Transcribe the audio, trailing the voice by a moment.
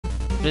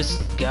It's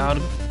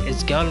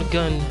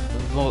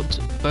Gunvolt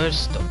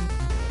Burst.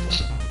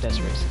 That's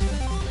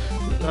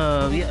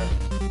racist. Yeah.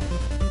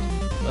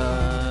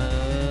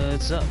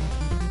 What's up?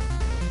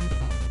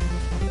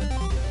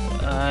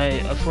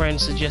 A friend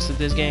suggested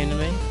this game to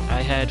me.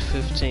 I had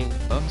 $15,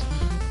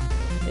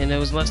 and it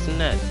was less than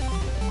that.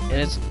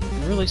 And it's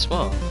really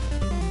small,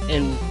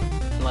 in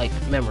like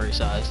memory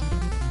size.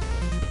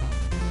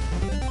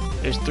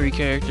 There's 3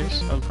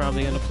 characters. I'm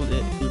probably gonna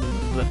play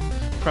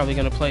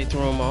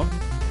through them all.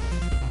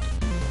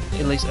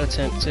 At least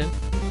attempt to.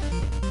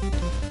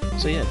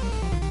 So yeah.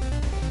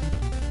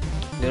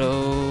 Good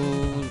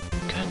old,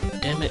 god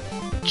damn it,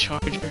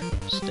 charger,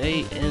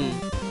 stay in.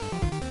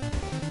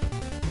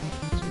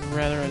 It's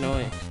rather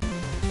annoying.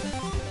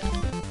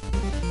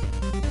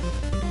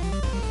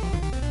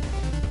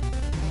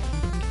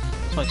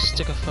 So I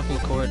stick a fucking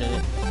cord in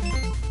it.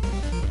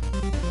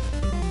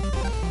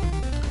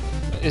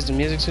 Is the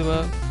music too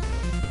loud?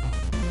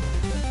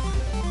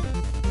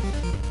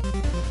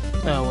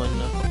 No, I wouldn't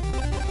know.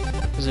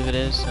 Because if it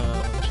is,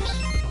 just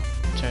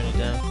turn it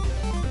down.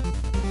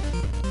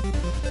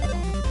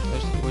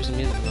 Where's the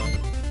music going?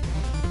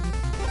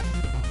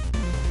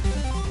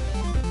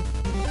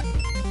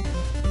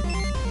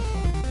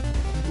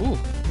 Ooh.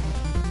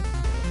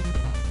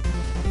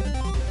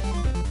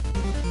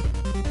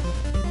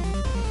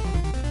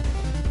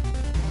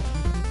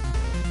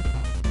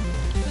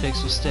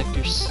 Pixel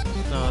stickers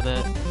and all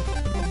that.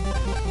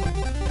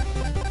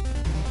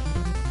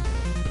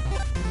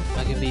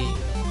 I could be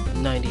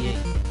 98.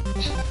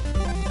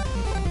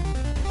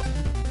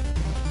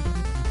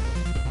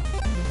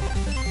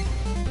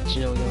 But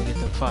you know we're gonna get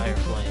them fire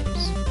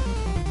flames.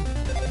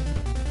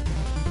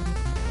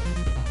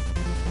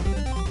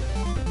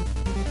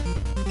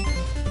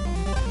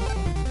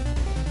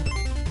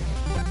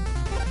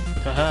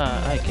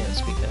 Haha, I can't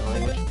speak that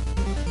language.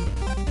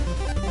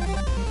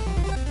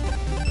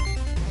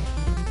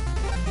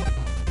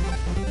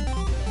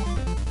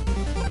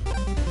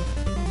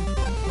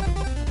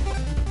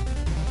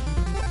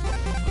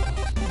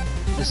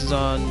 This is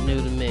all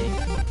new to me.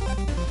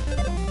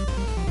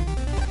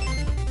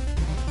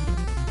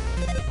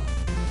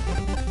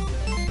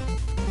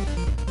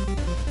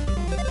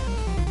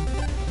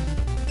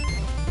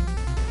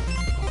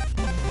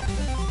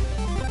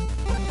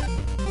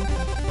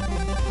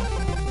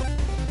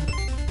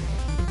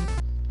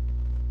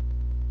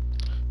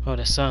 Oh,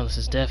 that silence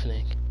is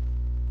deafening.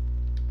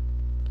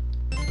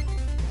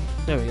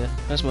 There we go.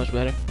 That's much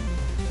better.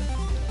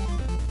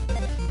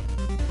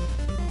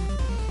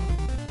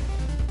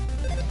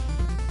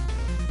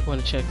 I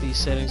want to check these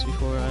settings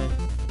before I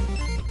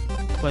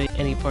play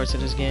any parts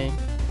of this game.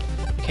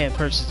 I can't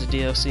purchase the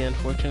DLC,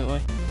 unfortunately.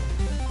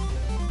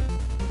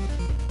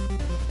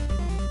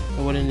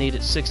 I would have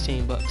needed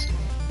 $16.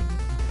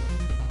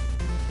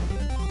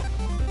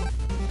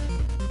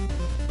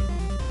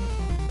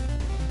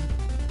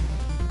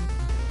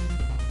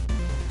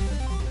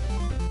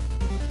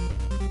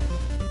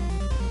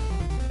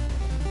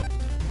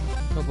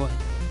 Oh boy.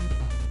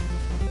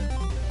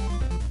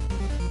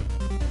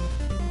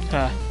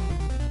 Ha.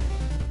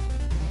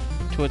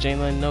 Twitch ain't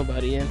letting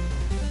nobody in.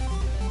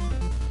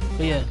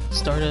 But yeah,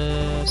 start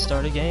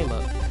a game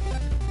up.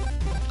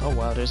 Oh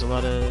wow, there's a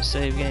lot of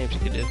save games you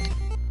could do.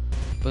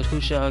 But who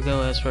shall I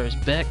go as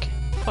first? Beck?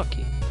 Fuck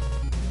you.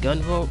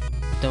 Gunvolt?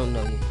 Don't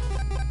know you.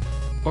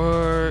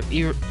 Or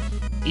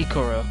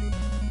Ikoro?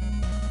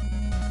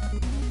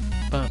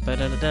 Ba ba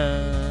da da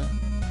da.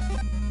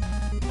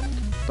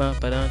 Ba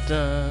ba da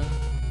da.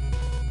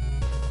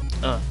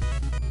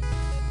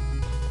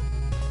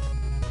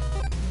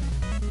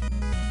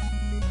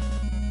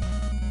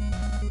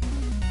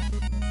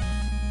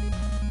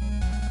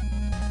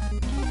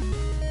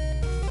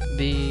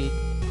 B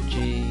G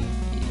E.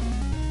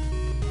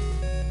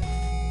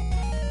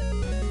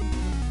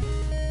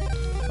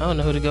 I don't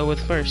know who to go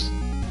with first.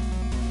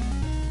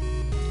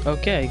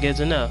 Okay, good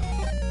to know.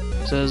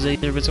 So it's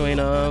either between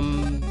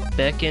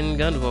Beck and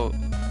Gunvolt.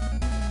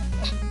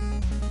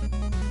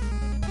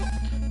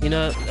 You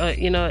know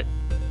what?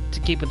 To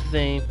keep with the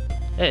theme,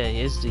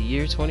 hey, it's the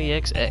year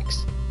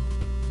 20XX.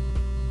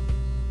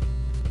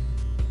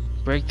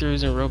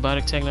 Breakthroughs in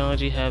robotic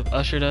technology have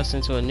ushered us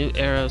into a new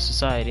era of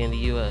society in the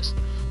U.S.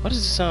 Why does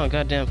it sound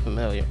goddamn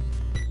familiar?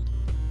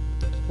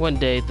 One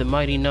day, the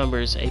mighty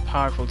numbers, a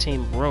powerful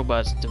team of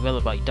robots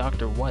developed by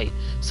Dr. White,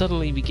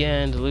 suddenly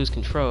began to lose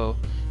control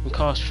and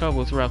cause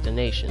trouble throughout the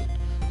nation.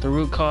 The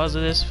root cause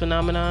of this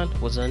phenomenon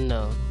was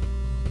unknown.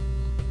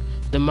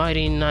 The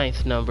mighty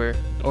ninth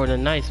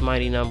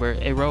mighty number,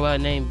 a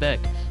robot named Beck,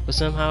 was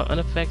somehow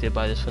unaffected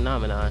by this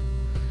phenomenon.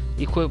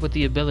 Equipped with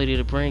the ability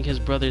to bring his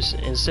brothers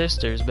and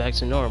sisters back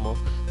to normal,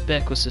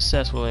 Beck was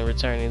successful in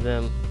returning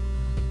them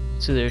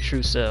to their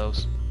true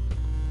selves.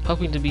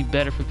 Hoping to be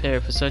better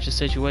prepared for such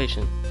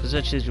situations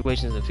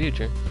in the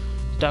future,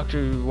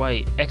 Dr.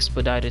 White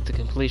expedited the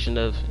completion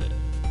of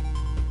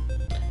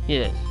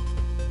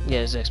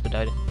it's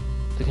expedited.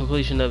 The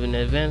completion of an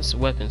advanced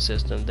weapon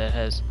system that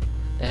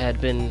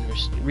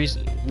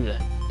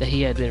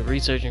he had been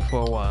researching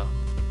for a while.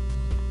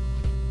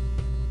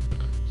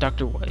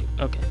 Dr. White.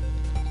 Okay.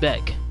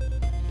 Beck.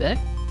 Beck?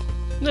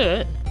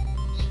 Yeah.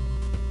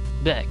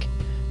 Beck.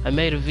 I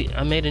made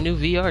a new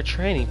VR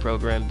training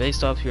program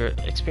based off your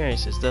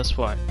experiences thus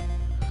far.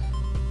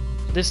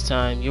 This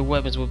time, your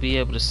weapons will be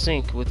able to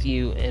sync with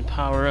you and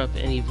power up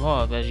and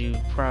evolve as you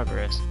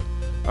progress.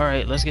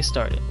 Alright, let's get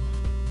started.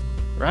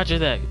 Roger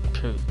that.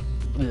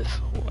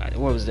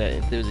 What was that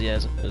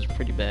enthusiasm? It was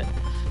pretty bad.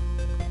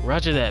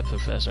 Roger that,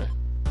 Professor.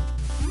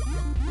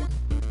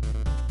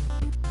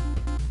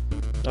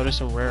 Oh, there's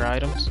some rare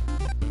items.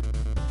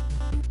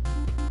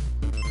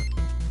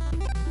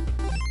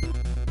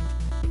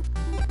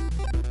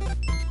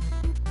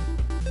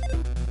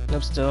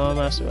 I'm still on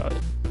Master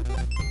Value.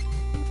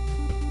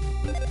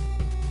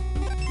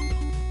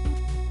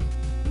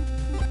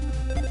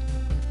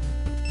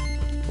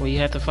 Well, you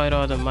have to fight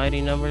all the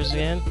mighty numbers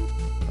again?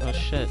 Oh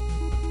shit.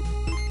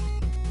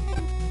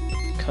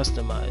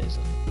 Customize.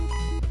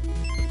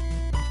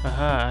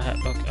 Aha, I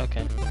have,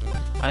 okay.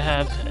 I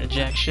have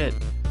jack shit.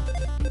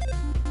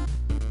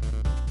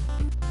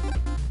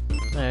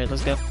 Alright,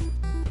 let's go.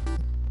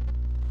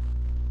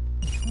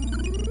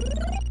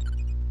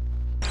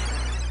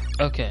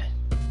 Okay.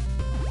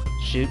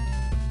 Shoot.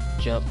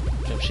 Jump.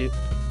 Jump, shoot.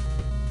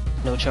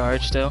 No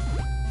charge still.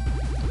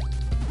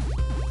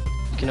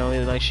 You can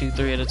only like shoot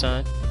 3 at a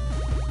time.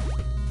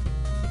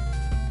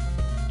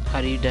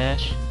 How do you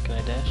dash? Can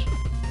I dash?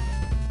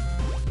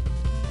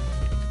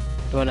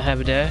 You wanna have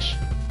a dash?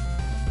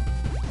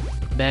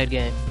 Bad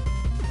game.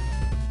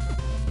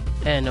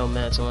 And no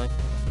mantling.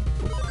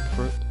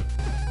 Fruit.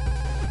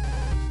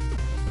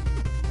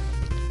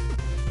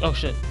 Oh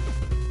shit.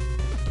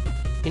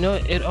 You know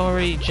what? It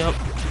already jumped.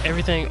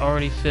 Everything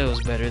already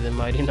feels better than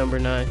Mighty Number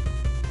 9.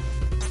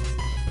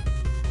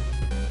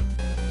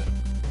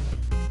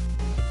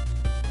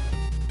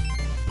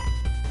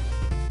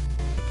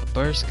 A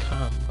burst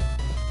combo.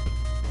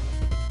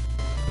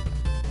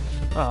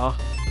 Aw.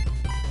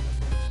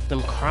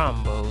 Them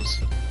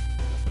combos.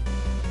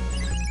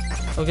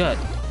 Oh god.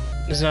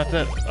 It's not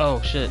that.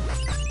 Oh shit.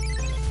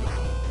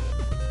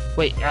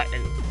 Wait,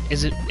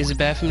 is it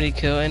bad for me to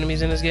kill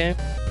enemies in this game?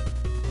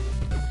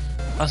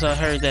 Also, I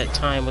heard that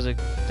time was a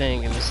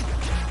thing in this.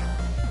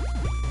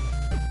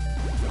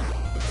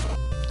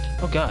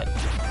 Oh god.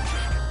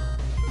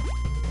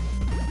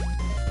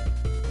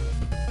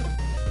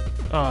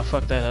 Oh, I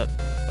fucked that up.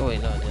 Oh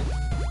wait, no I didn't.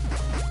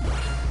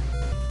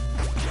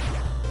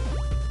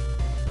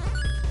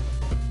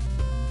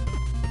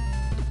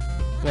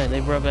 Man,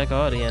 they brought back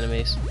all the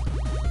enemies.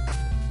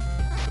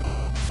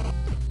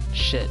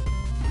 Shit.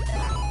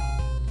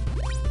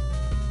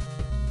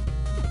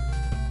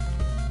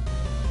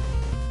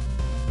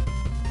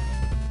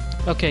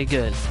 Okay,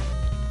 good.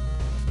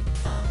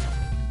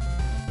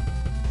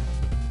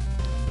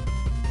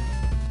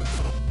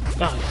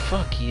 Oh,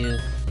 fuck you.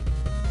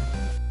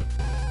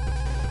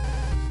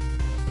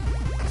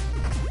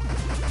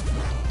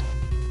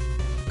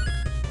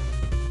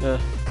 I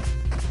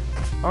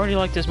already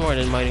like this more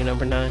than Mighty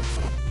Number 9.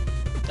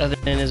 Other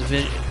than is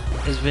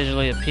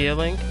visually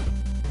appealing.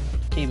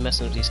 Keep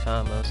messing with these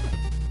combos.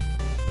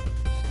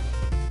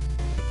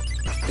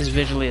 It's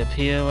visually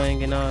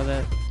appealing and all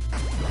that.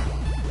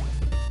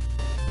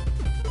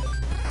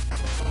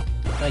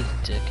 Oh, you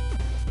dick.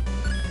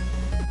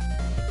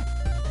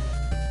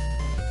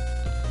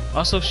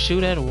 Also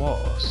shoot at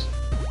walls.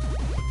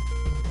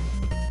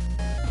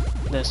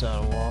 That's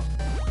not a wall.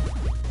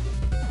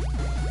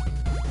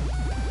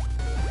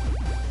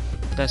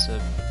 That's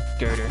a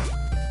girder.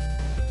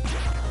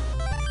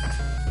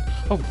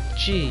 Oh,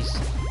 jeez.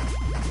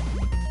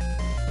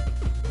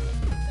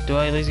 Do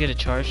I at least get a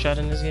charge shot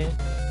in this game?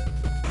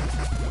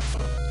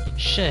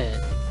 Shit.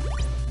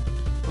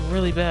 I'm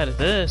really bad at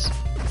this.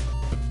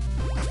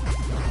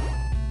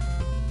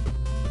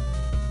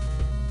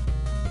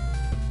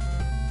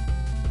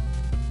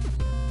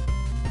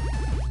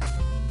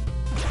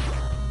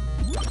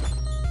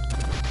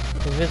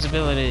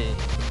 Invincibility.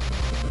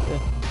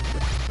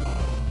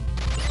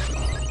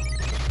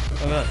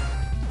 Oh god.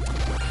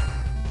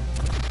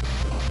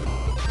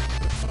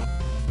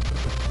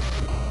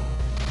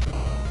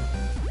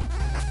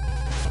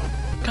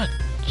 God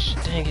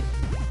dang it.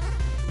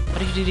 How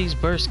do you do these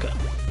bursts?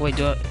 Wait,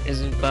 is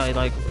it by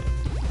like...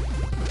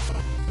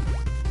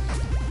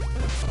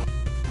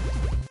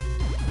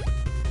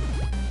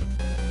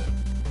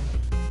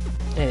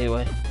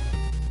 Anyway.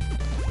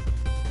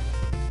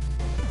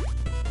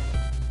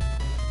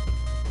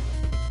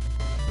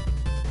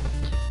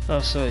 Oh,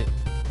 sweet.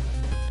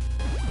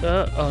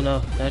 Oh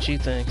no, not you,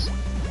 thanks.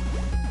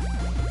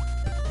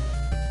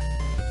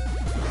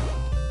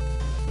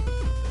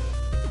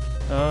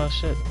 Oh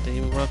shit, they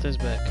even brought this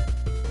back.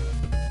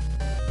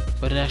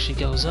 But it actually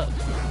goes up.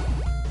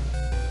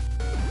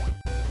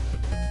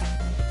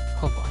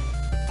 Oh boy.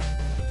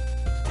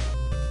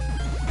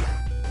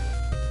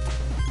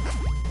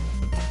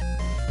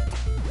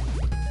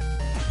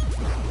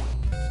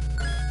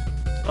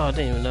 Oh, I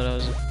didn't even know that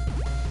was a...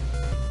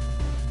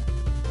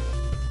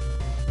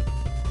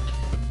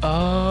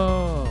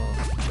 Oh.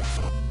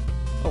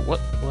 Oh,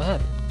 what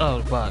happened?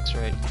 Oh, the box,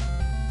 right.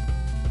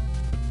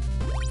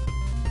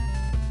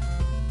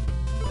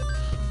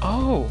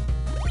 Oh!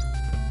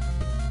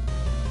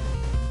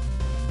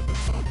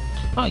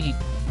 Oh, you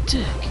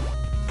dick!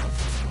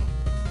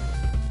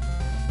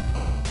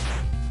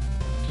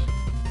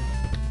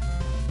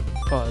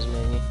 Pause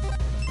menu.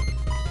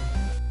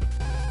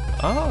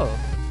 Oh!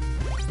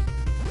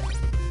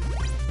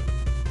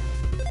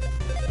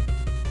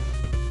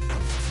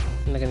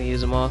 I'm not gonna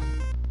use them all.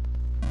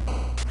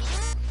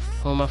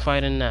 Who am I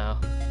fighting now?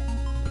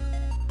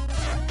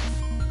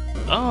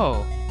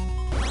 Oh!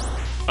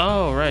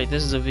 Oh, right,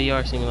 this is a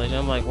VR simulation.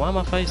 I'm like, why am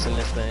I facing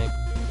this thing?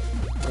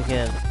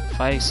 Again,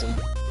 facing.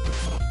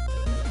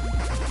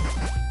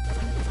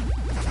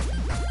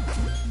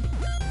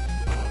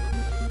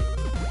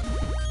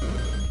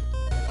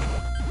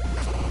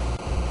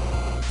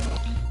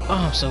 Oh,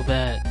 I'm so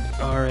bad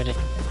already.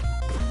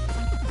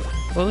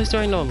 Well, at least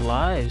there ain't no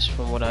lives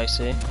from what I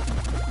see.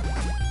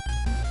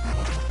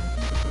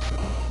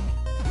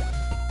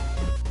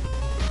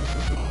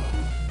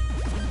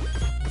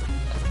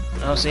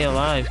 I don't see a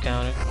live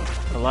counter.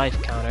 A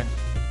life counter.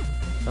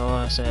 I don't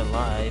want to say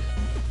alive.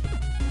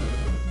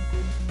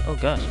 Oh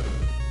gosh.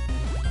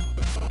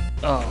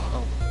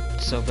 Oh,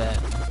 it's so bad.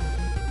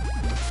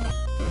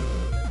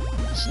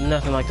 It's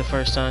nothing like the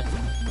first time.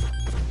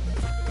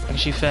 I can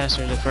shoot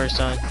faster than the first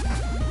time.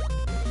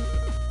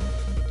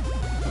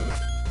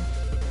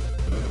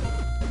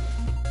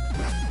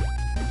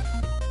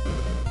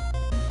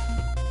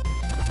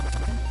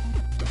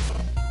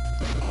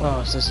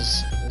 Oh, so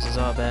this is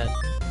all bad.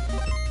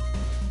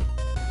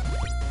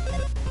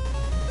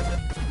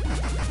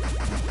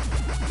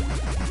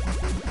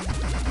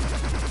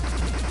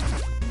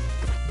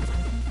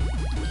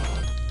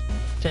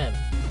 Damn.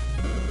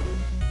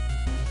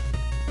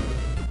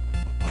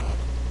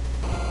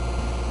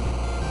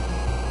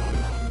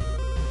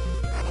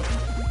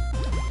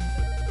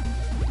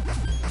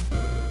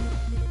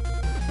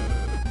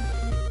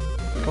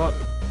 Come on.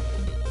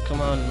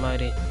 Come on,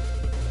 mighty.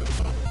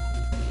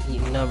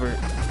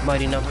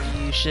 Mighty number,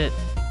 you shit.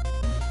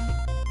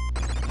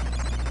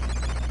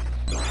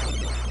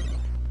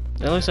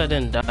 At least I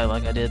didn't die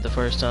like I did the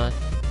first time.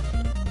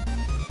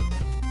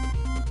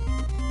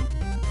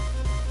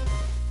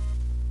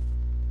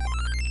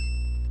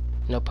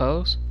 No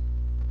pose?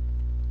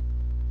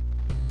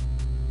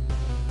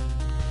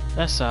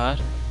 That's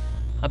odd.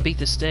 I beat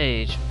the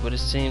stage, but it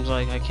seems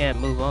like I can't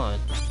move on.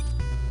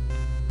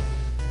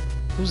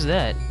 Who's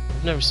that?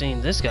 I've never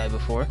seen this guy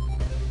before.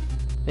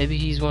 Maybe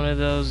he's one of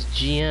those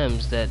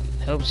GMs that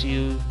helps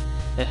you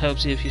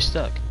if you're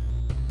stuck.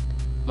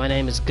 My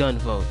name is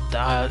Gunvolt,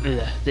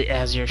 the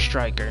Azure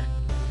Striker,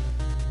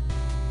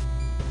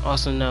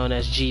 also known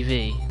as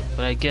GV.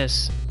 But I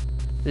guess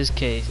in this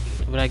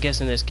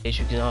case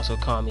you can also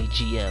call me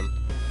GM,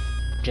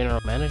 General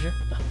Manager.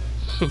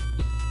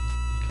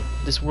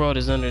 This world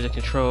is under the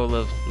control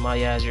of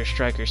my Azure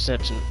Striker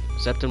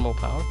septimal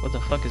power. What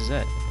the fuck is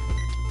that?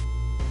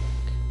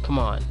 Come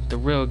on, the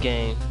real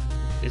game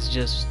is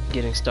just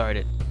getting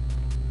started.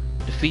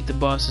 Defeat the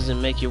bosses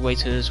and make your way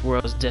to this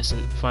world's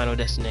final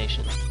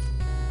destination.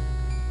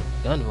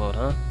 Gunvolt,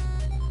 huh?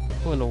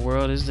 Who in the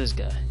world is this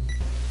guy?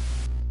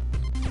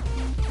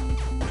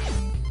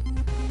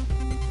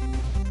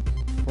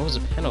 What was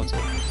the penalty?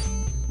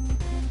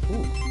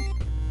 Ooh.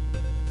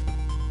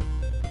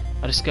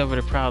 I discovered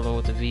a problem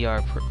with the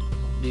VR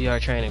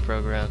training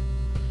program.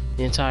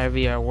 The entire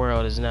VR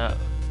world is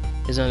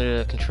under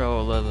the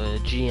control of a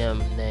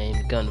GM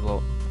named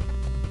Gunvolt.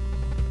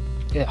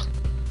 Yeah.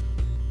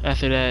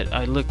 After that,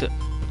 I looked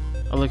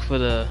for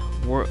the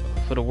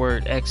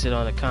word exit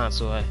on the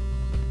console,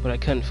 but I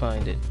couldn't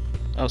find it.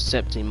 Oh,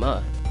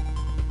 Septima.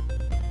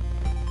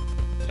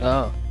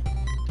 Oh.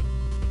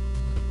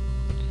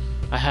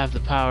 I have the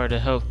power to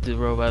help the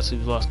robots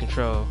who've lost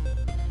control,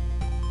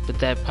 but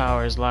that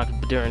power is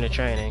locked during the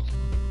training.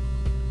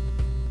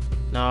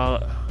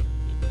 Now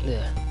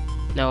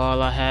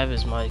all I have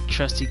is my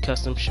trusty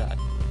custom shot.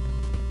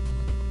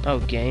 Oh,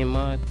 game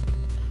mod?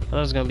 I thought it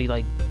was gonna be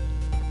like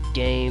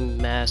Game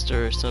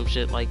Master or some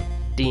shit, like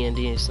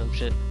D&D and some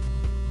shit.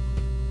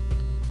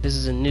 This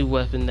is a new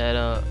weapon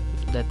that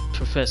the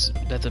professor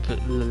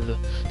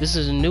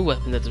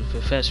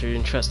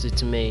entrusted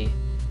to me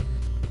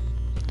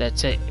that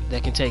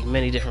can take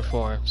many different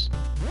forms.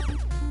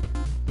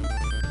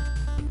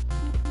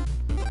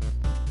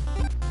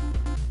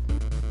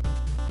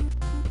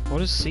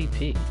 What is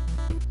CP?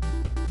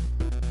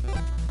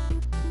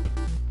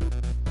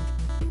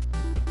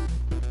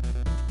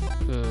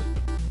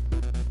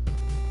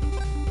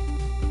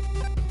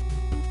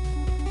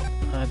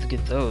 I have to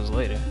get those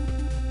later.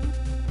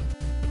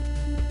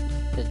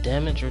 The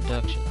damage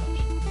reduction option.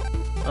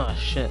 Oh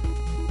shit.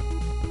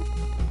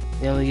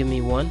 They only give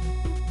me one?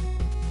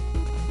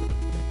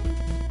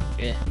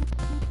 Yeah.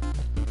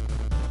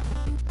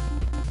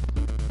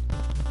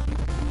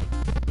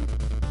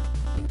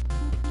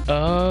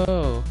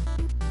 Oh.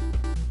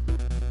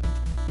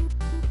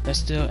 That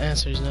still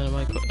answers none of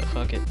my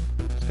fuck it.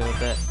 Let's go with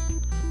that.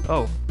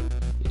 Oh.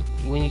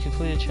 When you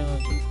complete a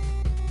challenge. Oh.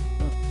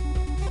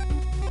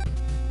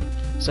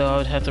 So I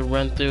would have to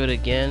run through it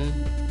again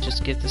just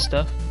to get the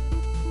stuff?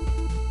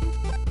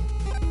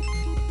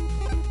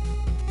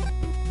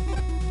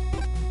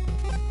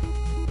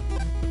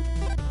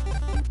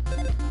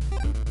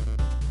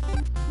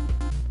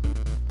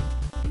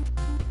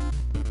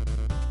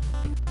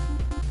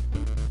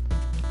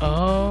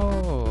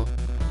 Oh.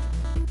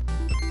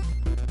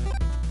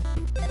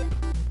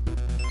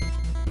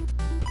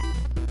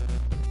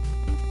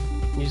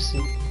 You see?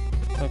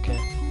 Okay.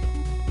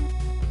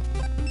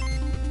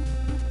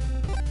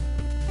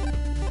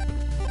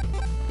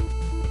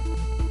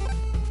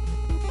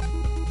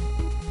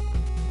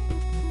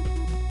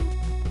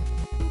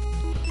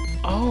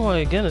 Oh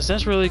my goodness,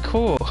 that's really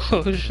cool.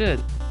 Oh shit.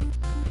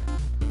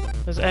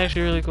 That's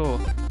actually really cool.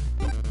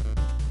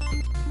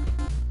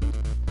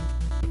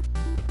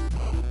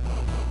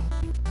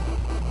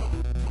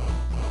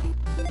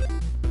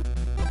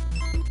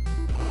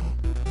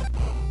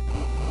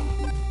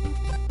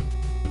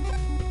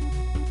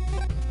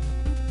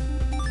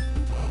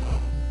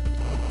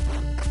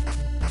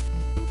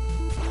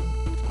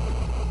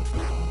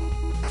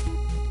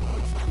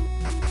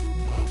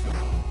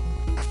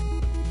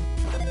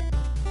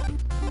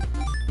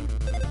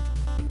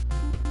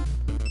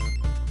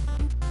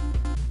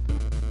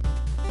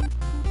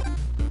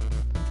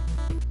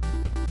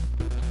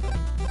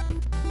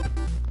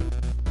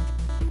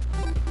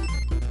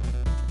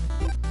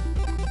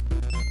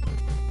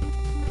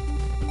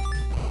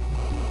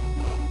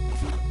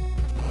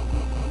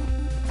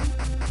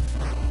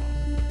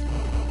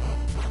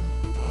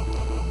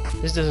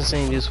 This doesn't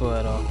seem useful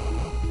at all.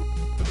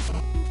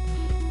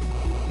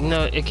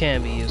 No, it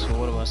can be useful.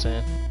 What am I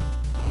saying?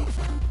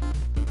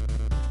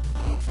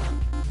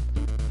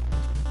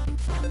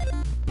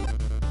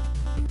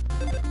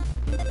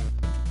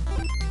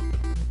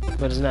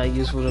 But it's not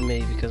useful to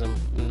me because I'm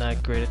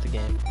not great at the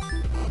game.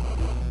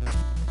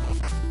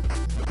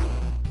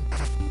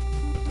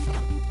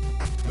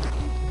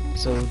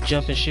 So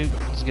jump and shoot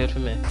is good for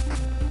me.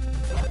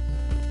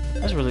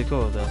 That's really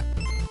cool though.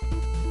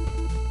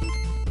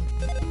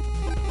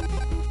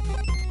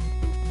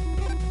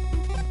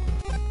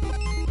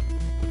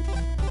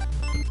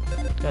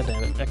 God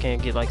damn it, I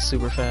can't get like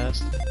super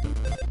fast.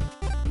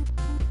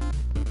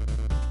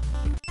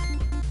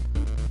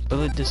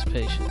 Bullet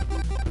dissipation.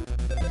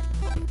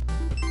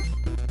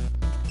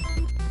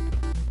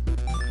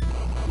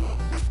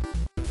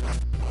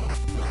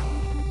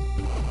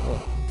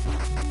 Oh.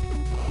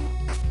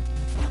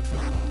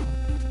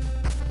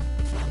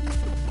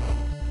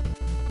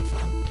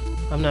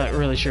 I'm not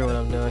really sure what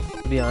I'm doing,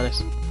 to be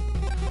honest.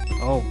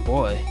 Oh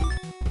boy.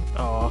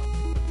 Aw.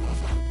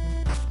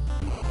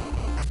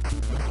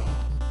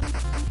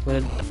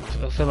 But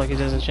I feel like it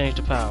doesn't change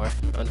the power,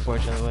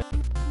 unfortunately.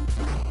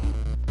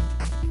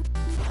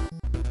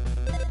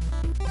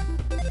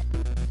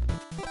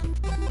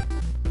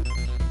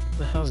 What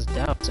the hell is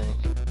doubting?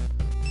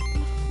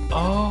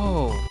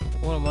 Oh!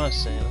 What am I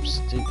saying? I'm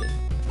stupid.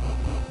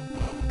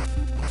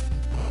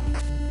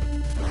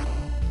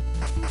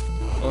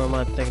 Or am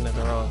I thinking of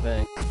the wrong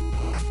thing?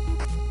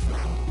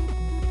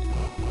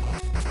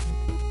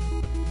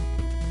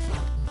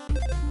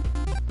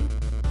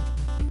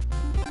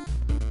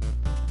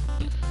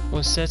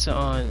 When sets are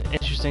on,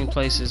 interesting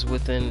places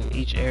within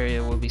each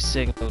area will be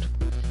signaled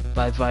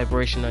by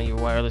vibration on your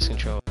wireless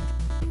controller.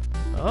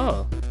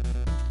 Oh.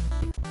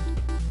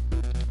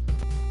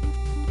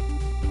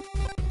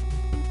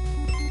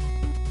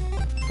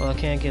 Well, I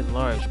can't get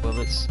large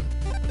bullets.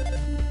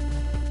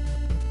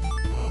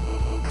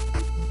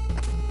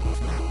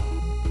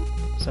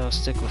 So I'll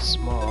stick with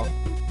small.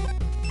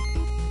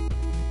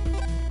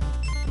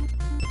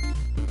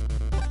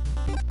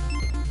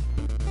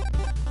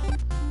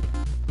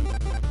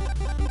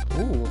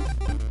 Ooh.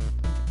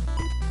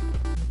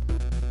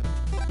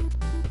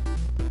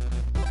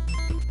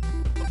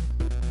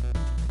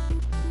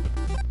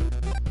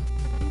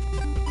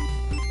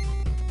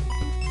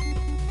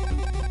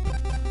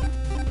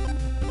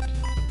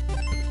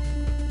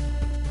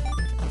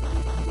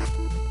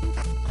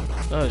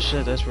 Oh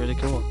shit, that's really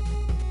cool.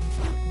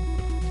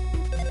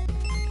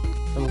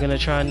 I'm gonna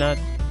try not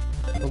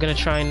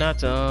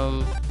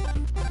to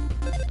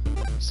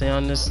stay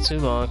on this too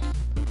long.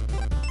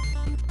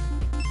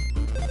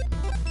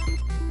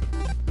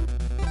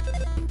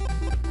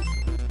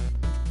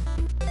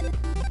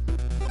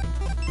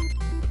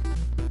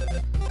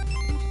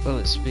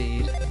 Bullet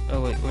speed.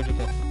 Oh wait, where'd it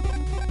go?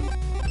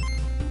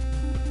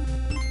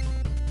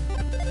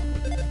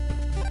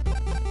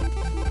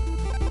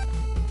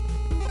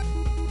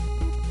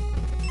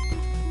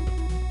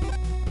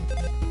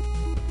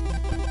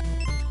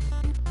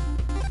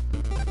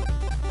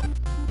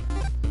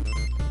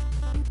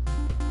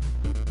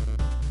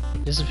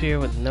 Disappear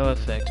with no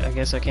effect. I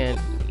guess I can't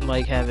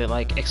like have it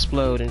like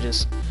explode and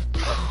just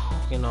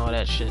and all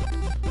that shit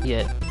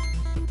yet.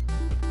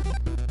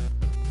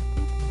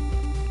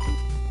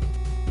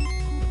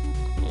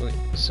 Wait,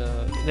 so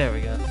there we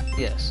go.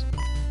 Yes.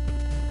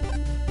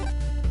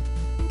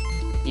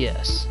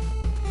 Yes.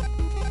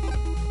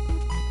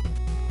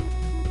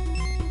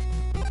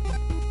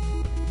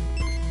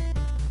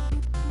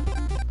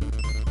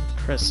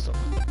 Crystal.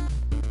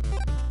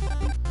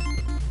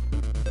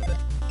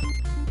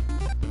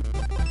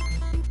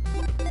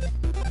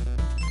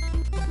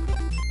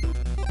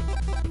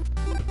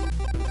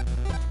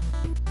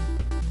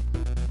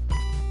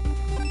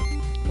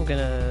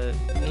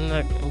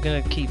 I'm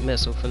gonna keep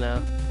missile for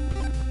now.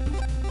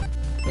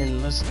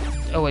 And let's...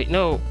 Oh wait,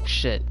 no!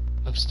 Shit.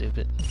 I'm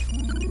stupid.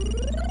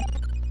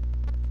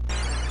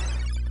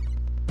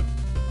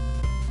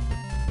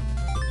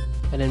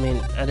 I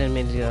didn't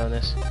mean to get on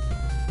this.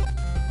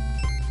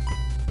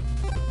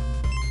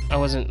 I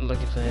wasn't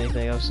looking for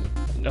anything. I was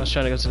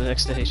trying to go to the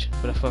next stage,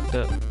 but I fucked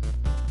up.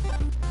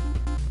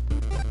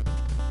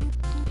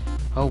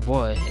 Oh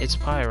boy, it's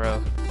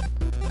Pyro.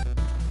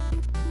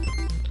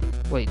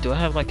 Wait, do I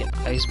have like an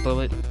ice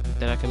bullet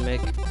that I can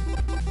make?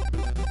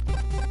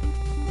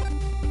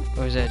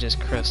 Or is that just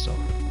crystal?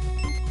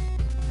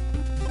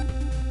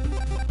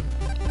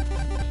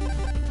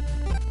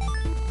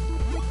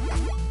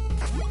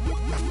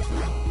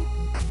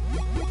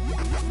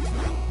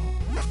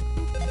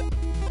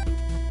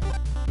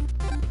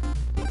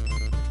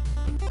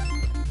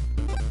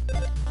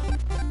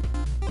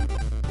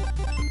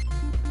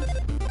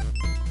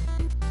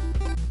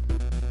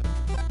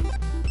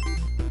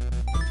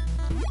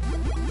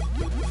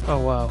 Oh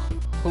wow.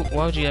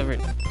 Why would you ever...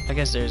 I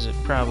guess there's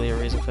probably a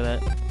reason for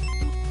that.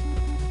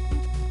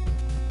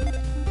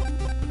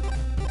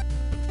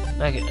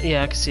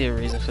 Yeah, I can see a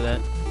reason for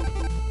that.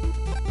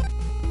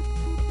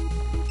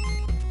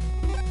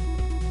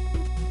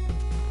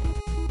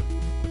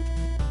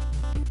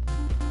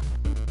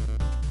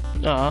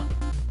 Aw.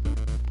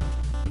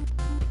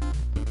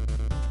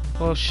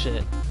 Well,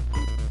 shit.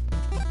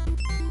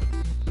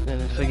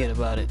 Then forget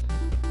about it.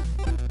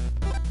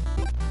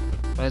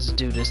 Let's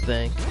do this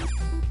thing.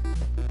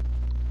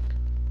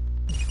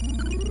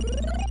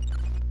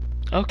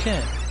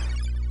 Okay.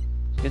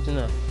 Good to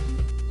know.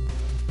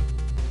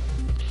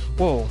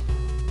 Whoa.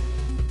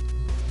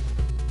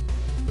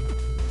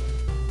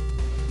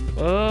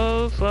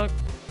 Oh, fuck.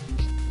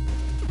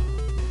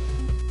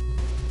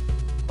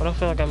 I don't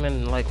feel like I'm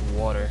in, like,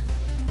 water.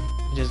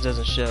 It just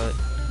doesn't show it.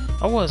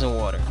 I was in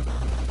water.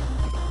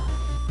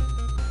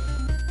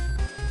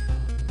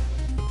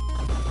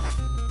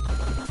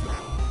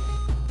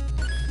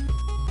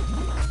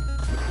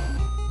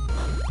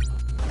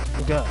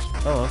 Oh, gosh.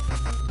 Oh, well.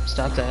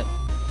 Stop that,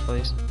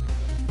 please.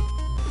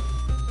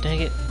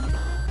 Dang it.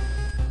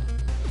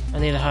 I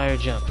need a higher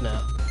jump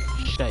now.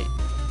 Shite.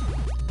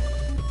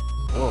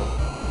 Whoa.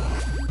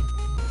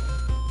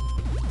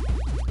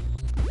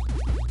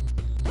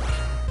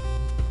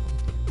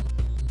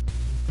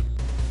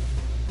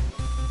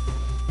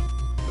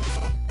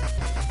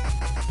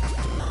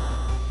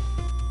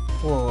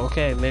 Whoa,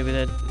 okay, maybe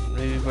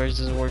burst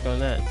doesn't work on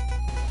that.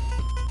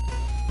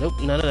 Nope,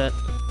 none of that.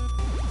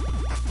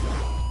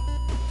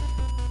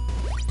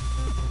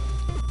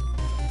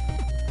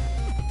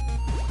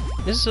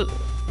 This is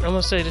I'm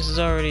gonna say this is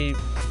already...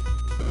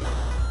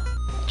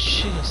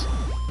 Jeez.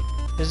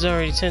 This is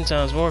already 10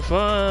 times more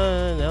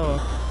fun!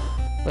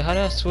 Oh. Wait, how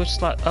did I switch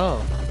slot?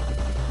 Oh.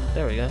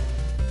 There we go.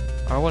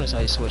 R1 is how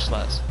you switch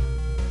slots.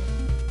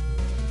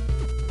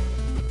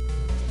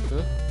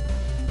 Huh?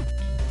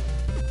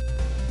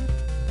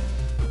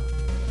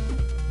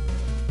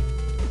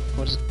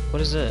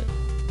 What is it?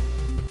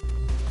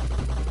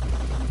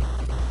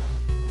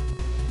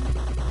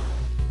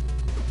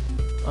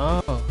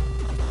 Oh.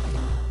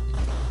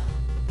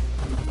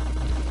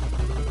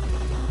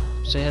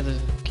 So you have to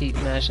keep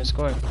mashing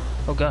square.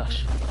 Oh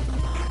gosh.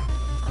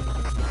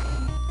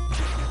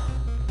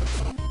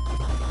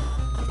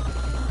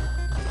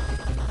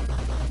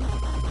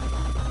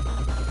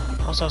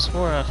 Also, I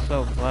swore I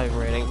felt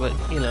vibrating, but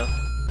you know.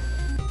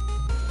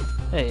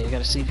 Hey, I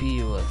got a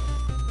CPU up.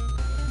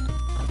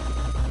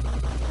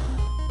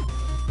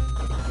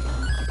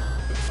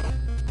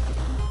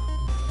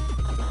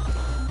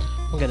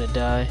 I'm gonna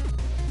die.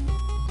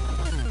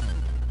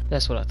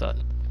 That's what I thought.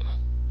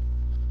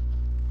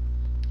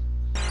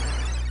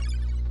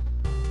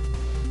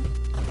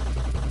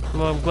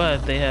 Well, I'm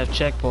glad they have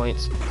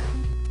checkpoints.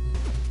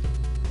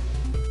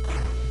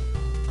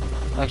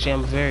 Actually,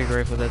 I'm very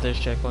grateful that there's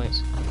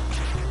checkpoints.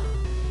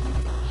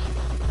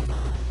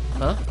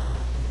 Huh?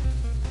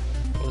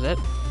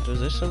 Was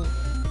there some...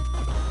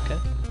 Okay.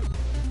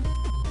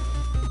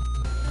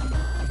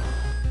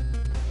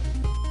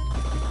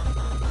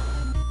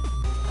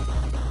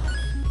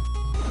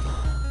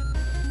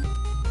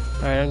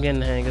 Alright, I'm getting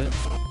the hang of it.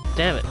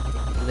 Damn it.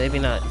 Maybe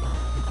not.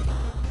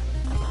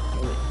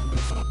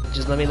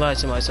 Just let me lie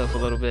to myself a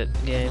little bit,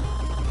 game.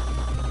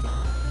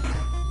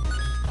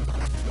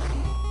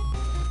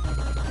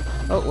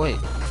 Oh, wait.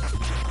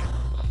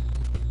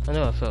 I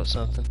know I felt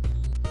something.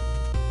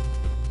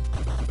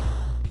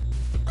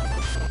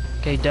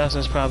 Okay,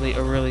 Dawson's probably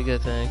a really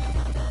good thing.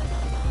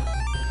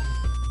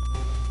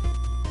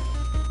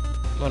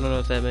 I don't know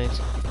what that means.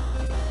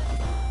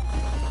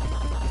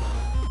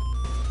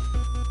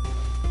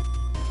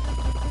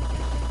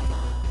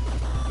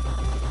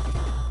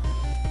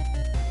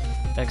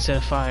 Exit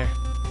of fire.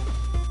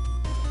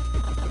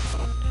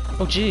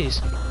 Oh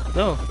jeez.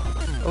 No.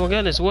 Oh my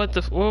goodness, what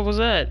was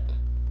that?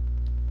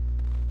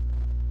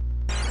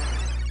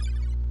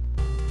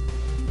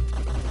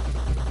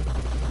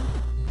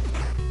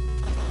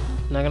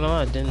 Not gonna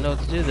lie, didn't know what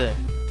to do there.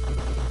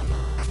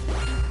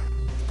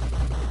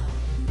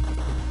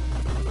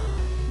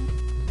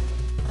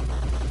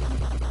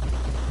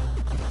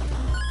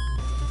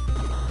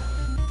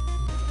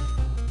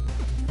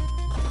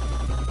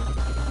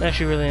 I'm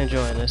actually really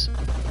enjoying this.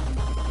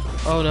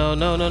 Oh no,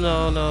 no, no,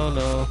 no, no,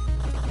 no.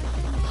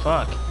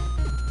 Fuck.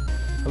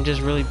 I'm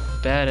just really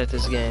bad at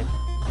this game.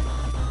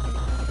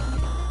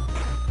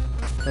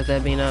 Let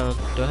that be known.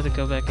 Do I have to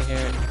go back in here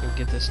and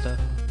get this stuff?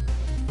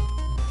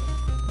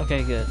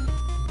 Okay, good.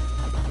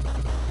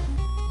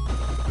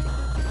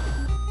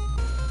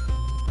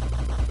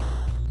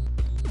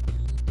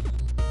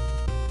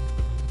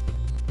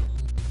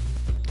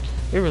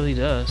 It really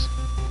does.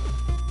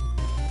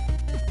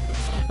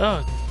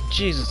 Oh,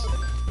 Jesus.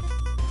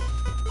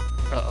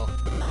 Uh-oh.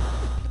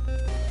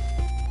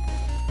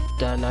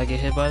 Did I not get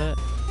hit by that?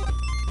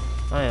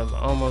 I am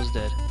almost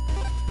dead.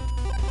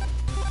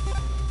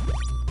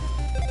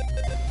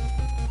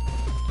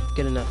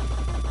 Good enough.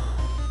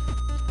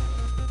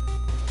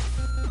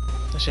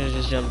 I should have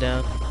just jumped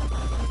down.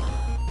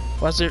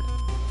 Why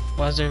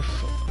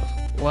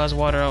is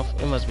water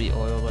off? It must be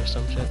oil or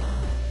some shit.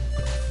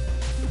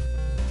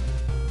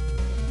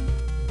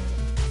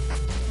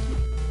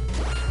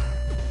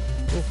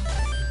 Ooh.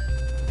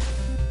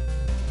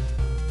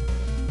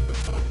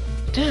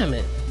 Damn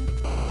it.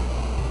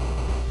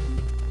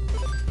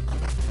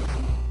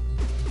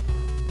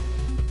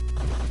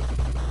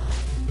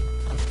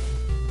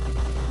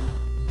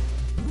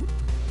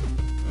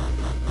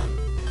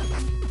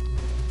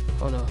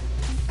 Oh no.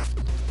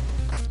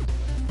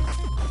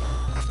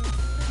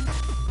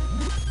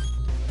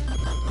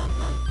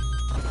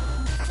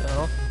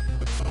 No.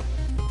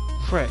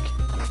 Frick.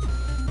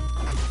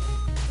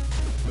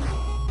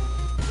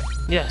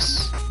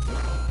 Yes.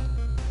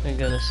 Thank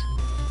goodness.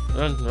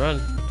 Run,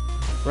 run.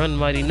 Run,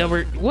 mighty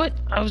number. What?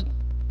 I was...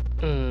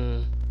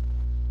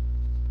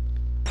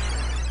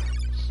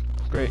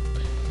 Great.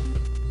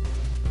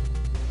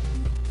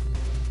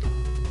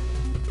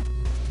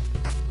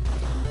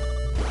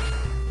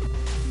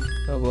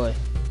 Oh boy.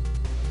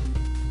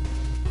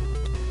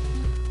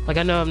 Like,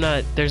 I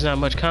know there's not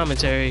much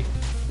commentary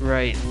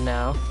right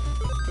now.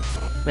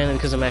 Mainly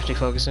because I'm actually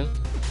focusing.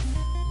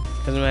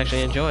 Because I'm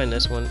actually enjoying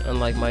this one,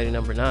 unlike Mighty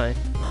Number 9.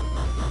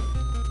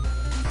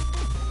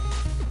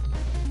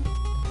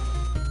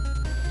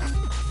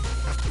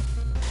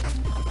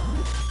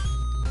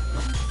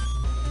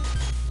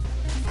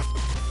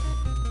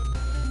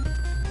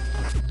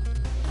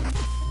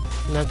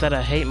 Not that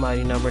I hate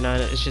Mighty Number 9,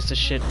 it's just a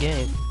shit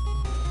game.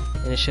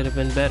 And it should have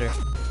been better.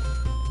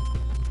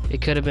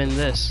 It could have been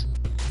this.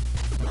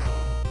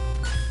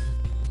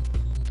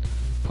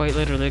 Quite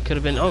literally, it could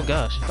have been, oh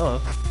gosh, hello.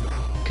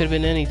 Could have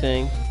been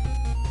anything.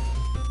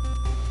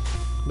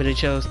 But it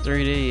chose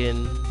 3D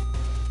and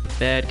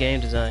bad game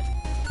design.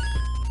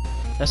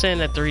 Not saying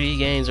that 3D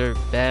games are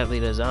badly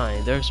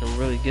designed. There's some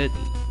really good.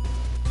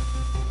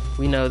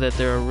 We know that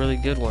there are really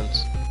good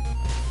ones.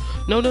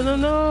 No, no, no,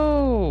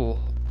 no!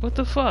 What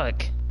the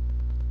fuck?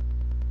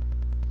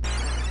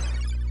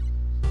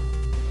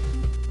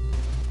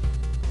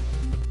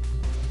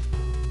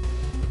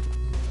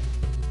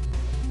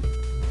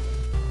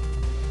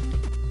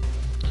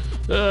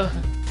 I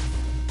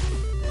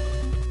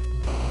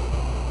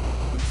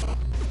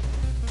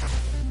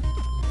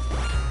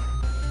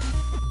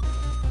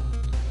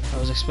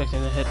was expecting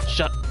a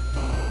headshot.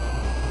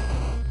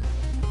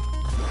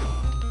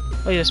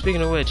 Oh yeah,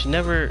 speaking of which,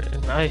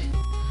 I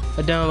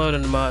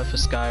downloaded a mod for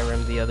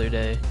Skyrim the other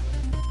day,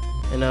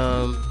 and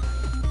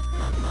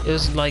it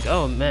was like,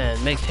 oh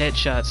man, make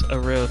headshots a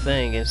real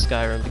thing in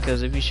Skyrim,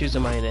 because if you shoot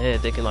somebody in the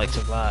head, they can like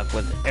survive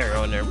with an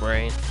arrow in their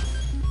brain.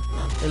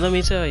 And let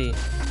me tell you,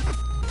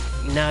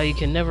 now you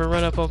can never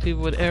run up on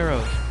people with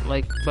arrows,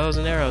 like bows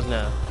and arrows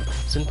now.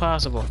 It's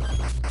impossible.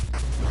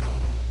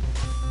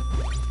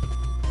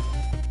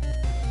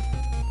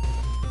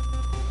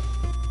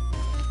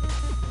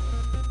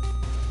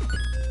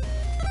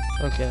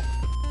 Okay.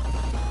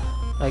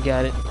 I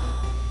got it.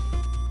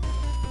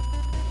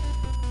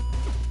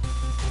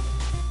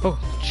 Oh,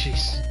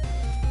 jeez.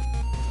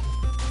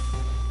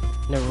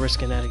 Never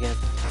risking that again.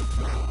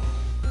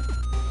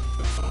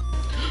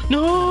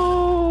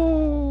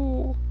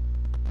 No!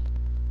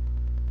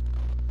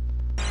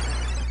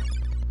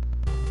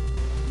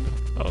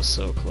 Oh,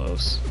 so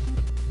close.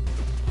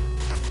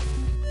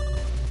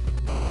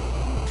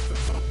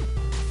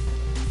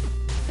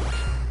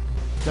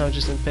 No, I'm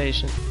just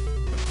impatient.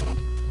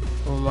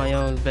 Over my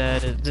own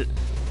bad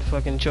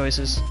fucking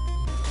choices.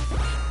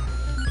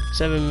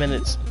 7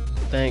 minutes.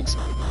 Thanks.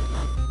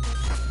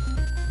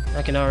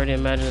 I can already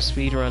imagine a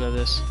speed run of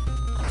this.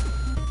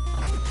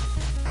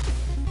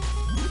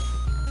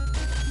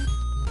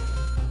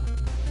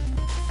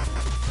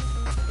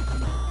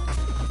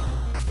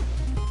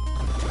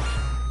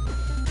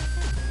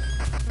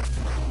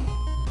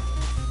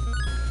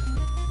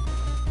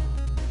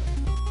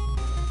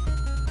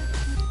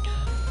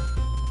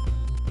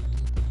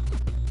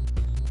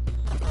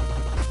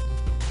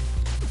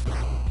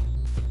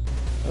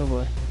 Oh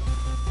boy.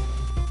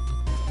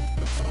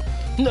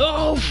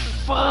 No,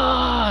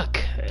 fuck!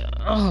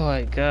 Oh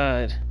my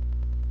god.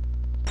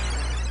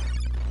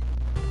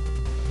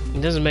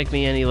 It doesn't make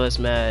me any less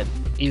mad,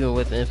 even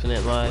with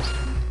infinite lives.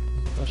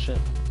 Oh shit.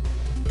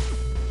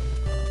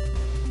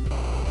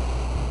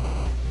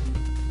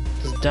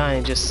 This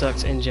dying just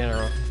sucks in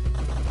general.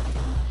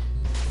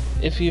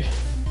 If you...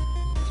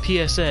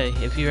 PSA,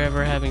 if you're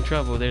ever having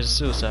trouble, there's a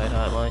suicide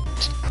hotline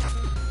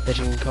that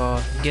you can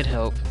call. Get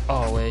help,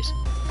 always.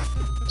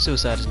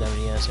 Suicide is never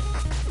the answer.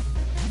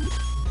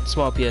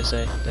 Small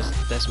PSA,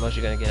 that's the most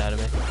you're gonna get out of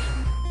me.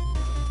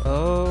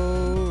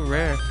 Oh,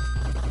 rare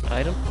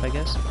item, I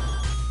guess.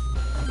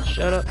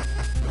 Shut up.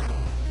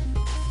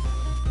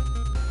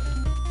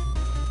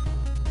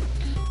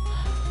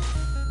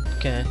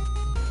 Okay.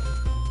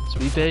 Let's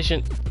be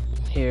patient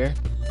here.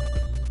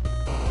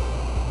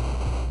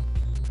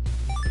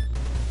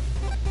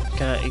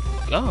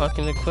 I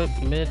can equip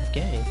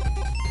mid-game.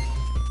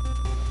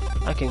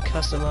 I can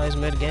customize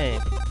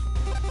mid-game.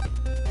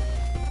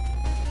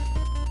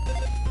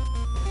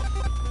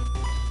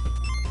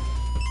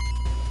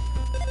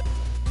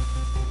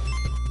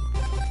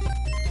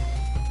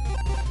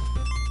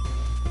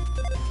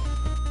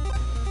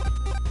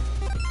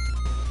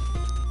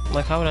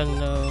 Like, how would I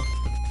know?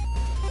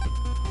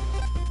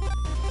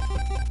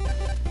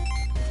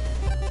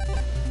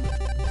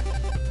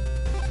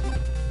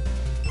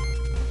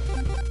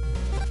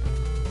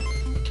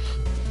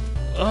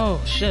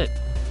 Oh, shit.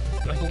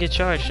 I can get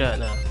charge shot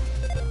now.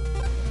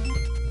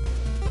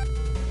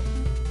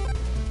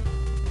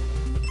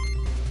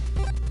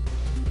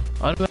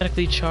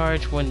 Automatically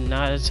charge when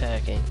not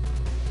attacking.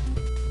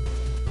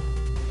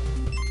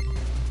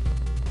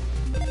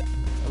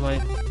 Am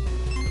I...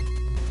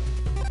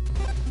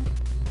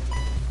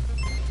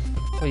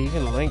 Wait, you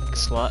can link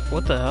slot?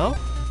 What the hell?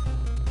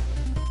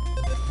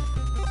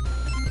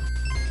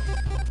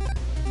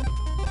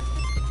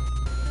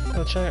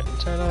 Oh,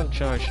 turn on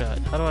charge shot.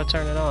 How do I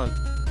turn it on?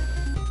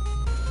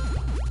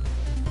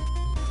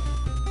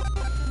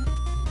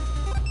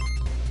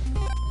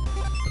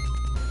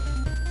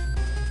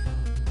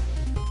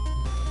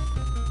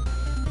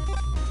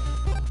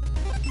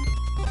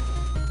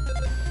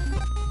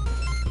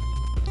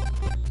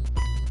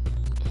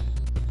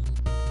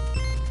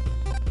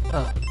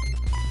 Oh.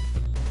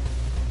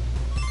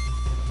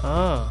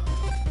 Oh.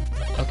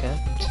 Okay.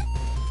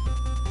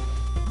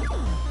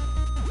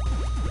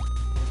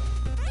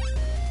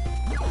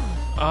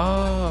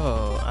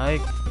 Oh, I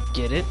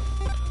get it.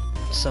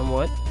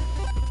 Somewhat.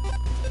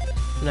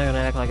 I'm not gonna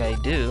act like I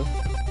do.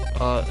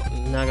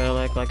 I'm not gonna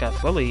act like I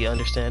fully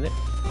understand it.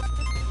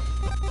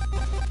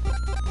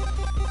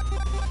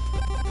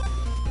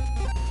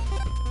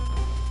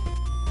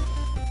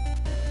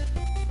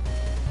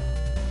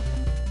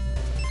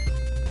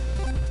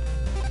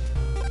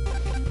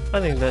 I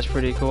think that's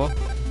pretty cool.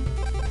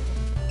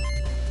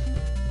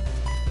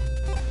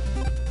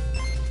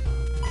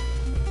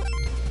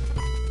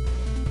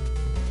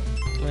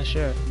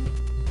 Sure.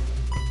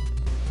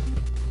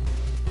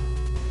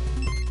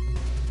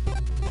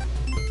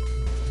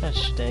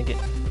 Gosh, dang it.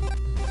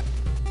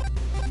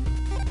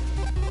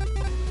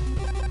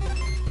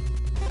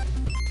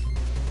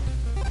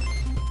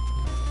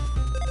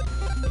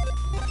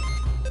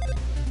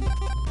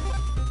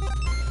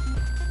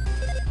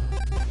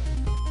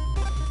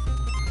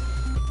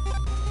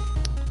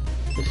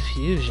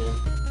 Diffusion.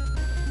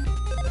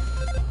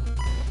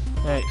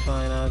 Alright,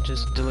 fine, I'll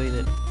just delete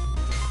it.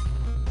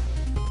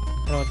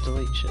 I don't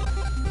delete shit.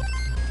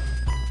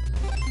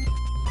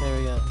 There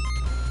we go.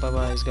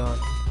 Bye-bye, he's gone.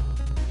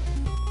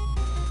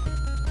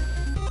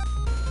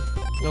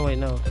 No, wait,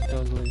 no.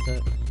 Don't delete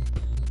that.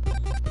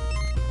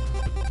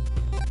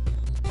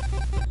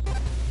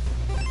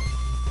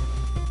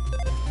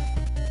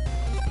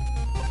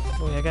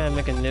 Wait, I gotta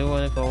make a new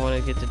one if I want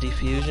to get the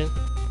diffusion.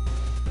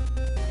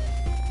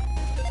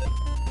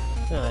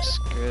 Ah,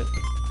 screw it.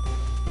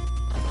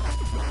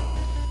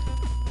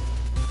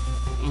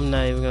 I'm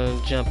not even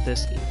gonna jump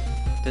this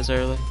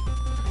early.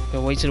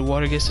 Gonna wait till the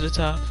water gets to the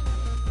top.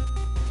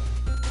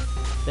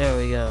 There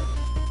we go.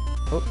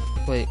 Oh,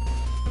 wait.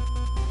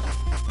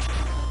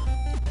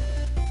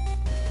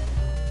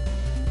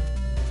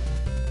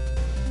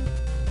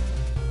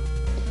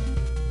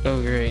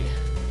 Oh, great.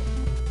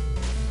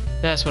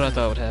 That's what I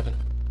thought would happen.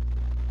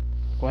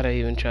 Why'd I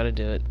even try to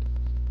do it?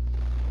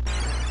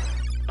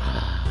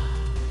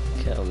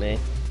 Kill me.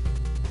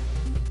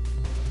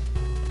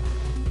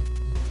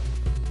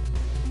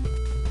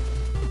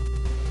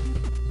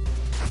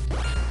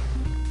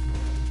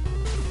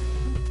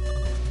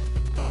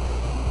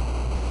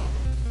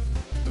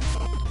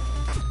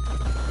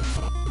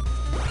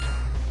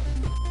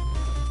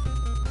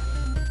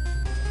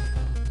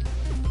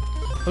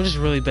 I'm just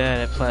really bad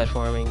at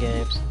platforming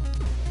games.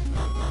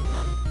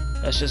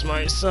 That's just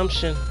my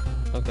assumption.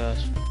 Oh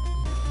gosh.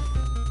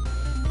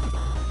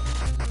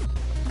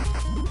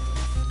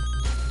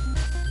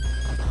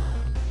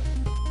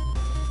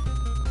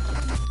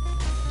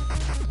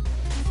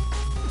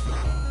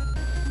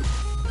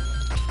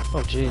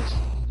 Oh jeez.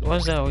 Why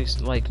does that always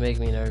like make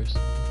me nervous?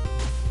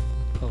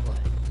 Oh boy.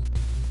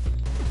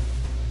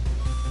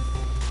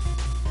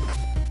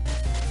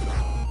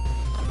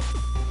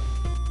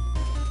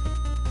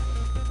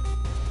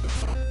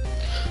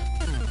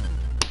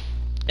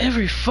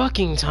 Every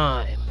fucking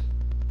time.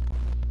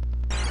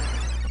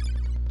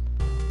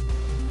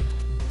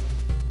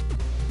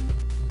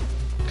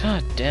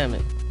 damn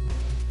it.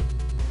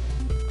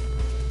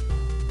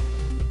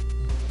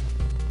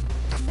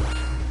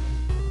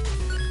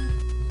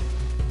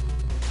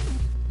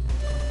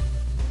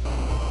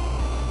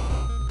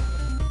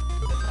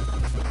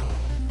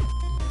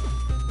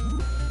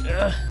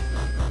 Ugh.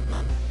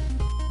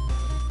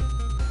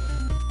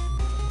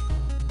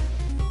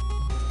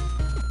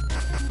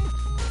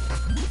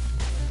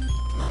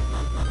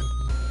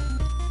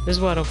 This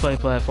is why I don't play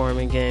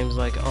platforming games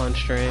like on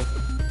stream,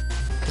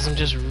 because I'm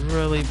just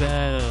really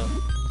bad at them.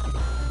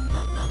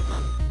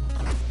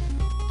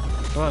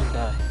 Come on,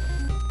 die.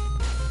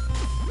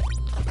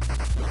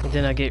 And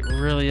then I get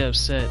really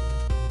upset.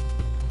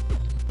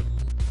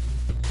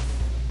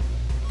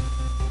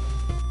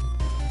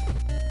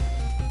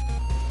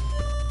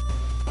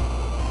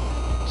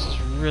 This is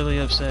really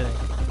upsetting.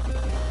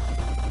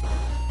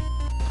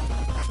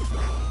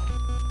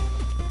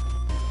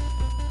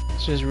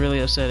 It's just really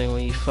upsetting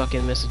when you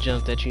fucking miss a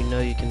jump that you know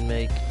you can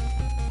make.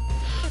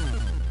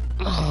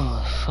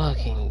 Oh,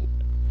 fucking...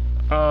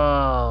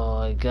 Oh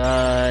my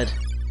god.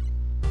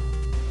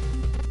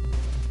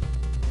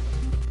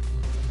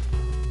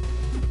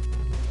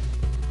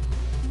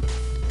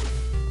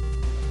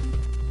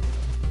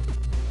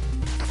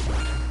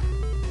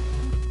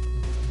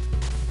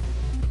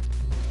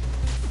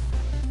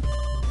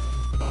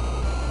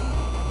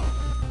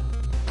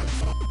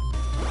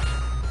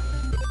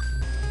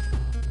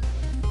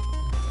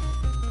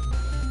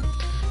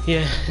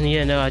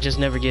 Yeah, no, I just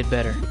never get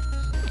better.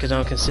 Because I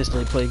don't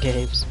consistently play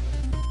games.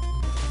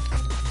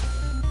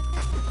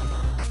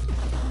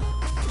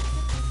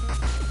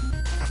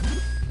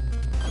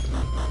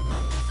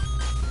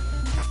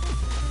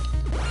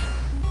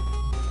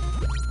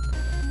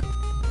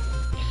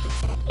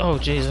 Oh,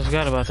 jeez, I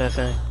forgot about that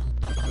thing.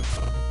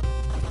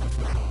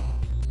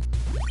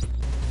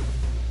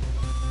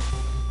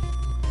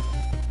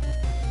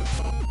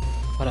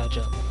 Why'd I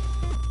jump?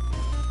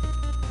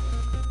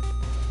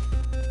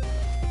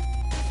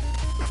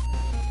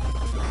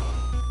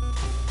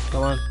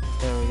 Come on,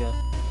 there we go.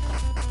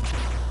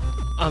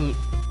 I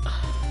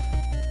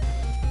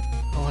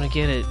want to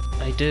get it.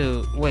 I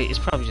do. Wait, it's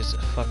probably just a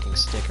fucking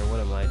sticker. What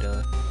am I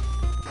doing?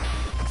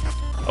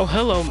 Oh,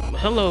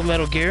 hello,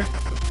 Metal Gear.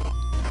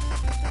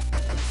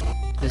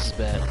 This is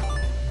bad.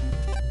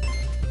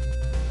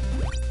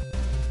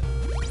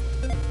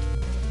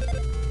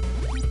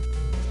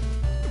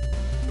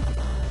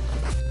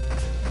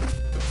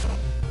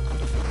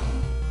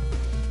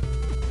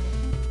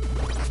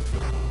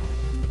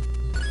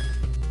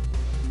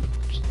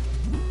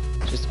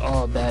 Just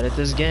all bad at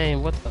this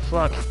game. What the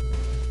fuck?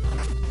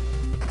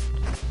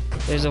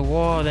 There's a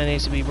wall that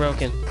needs to be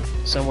broken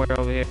somewhere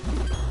over here.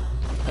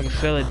 I can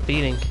feel it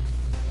beating.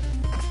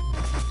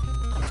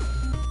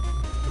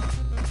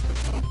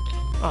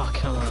 Oh,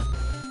 come on.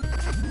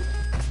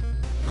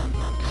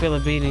 I can feel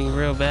it beating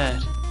real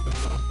bad.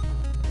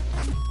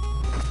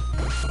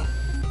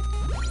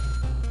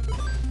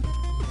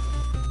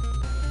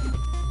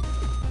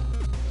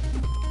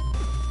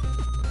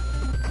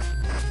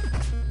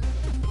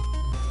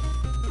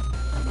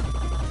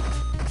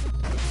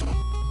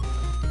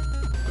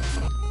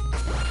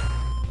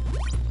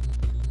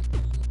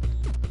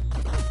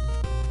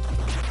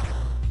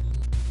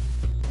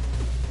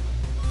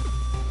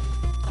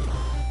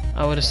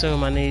 I would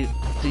assume I need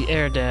the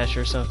air dash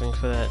or something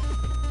for that.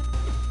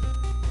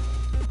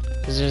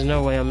 Because there's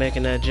no way I'm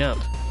making that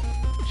jump.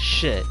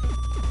 Shit.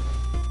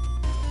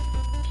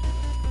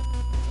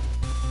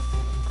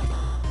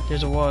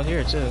 There's a wall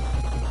here too.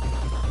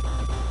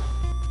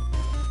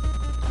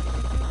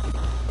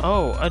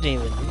 Oh, I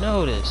didn't even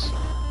notice.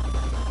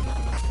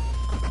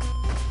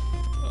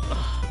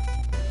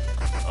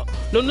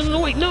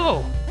 No, wait,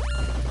 no!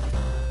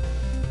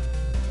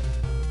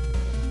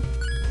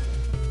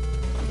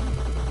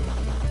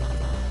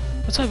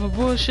 What type of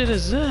bullshit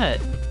is that?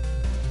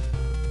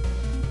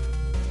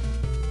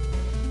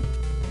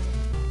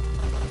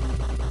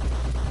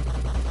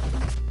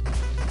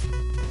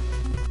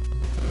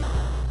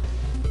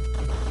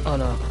 Oh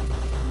no.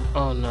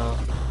 Oh no.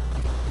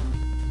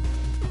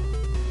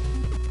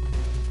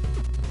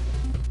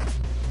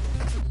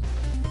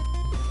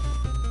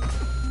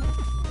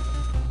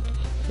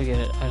 Forget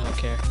it, I don't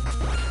care.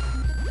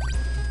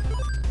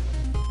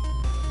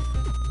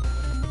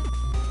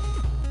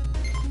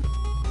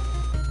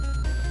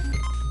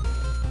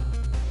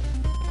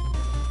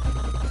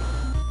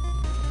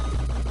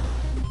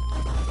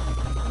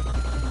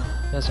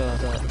 That's what I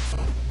thought.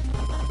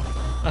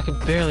 I could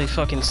barely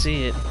fucking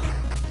see it.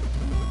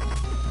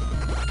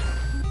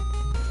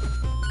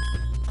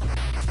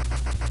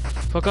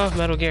 Fuck off,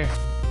 Metal Gear.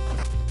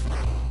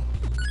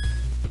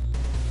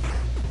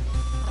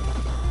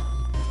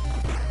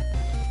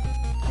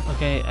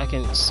 Okay, I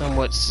can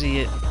somewhat see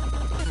it.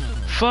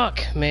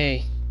 Fuck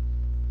me.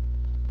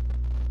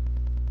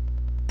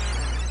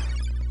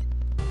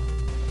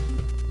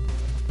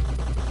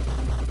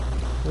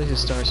 At least it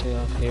starts me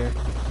off here.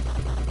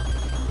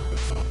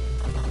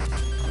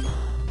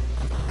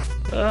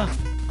 Ah.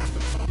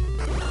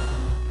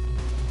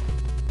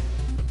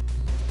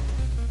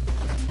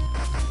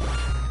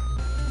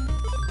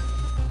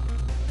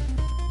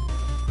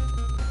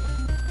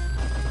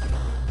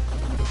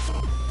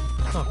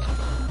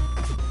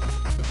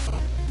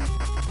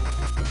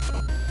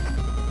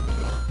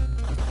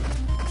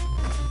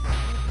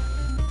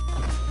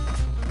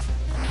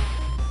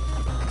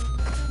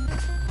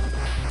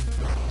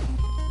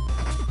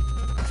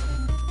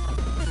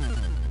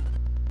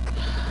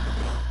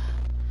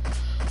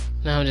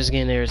 Now I'm just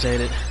getting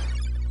irritated.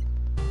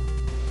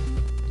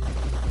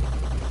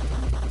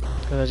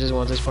 Because I just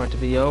want this part to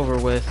be over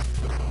with.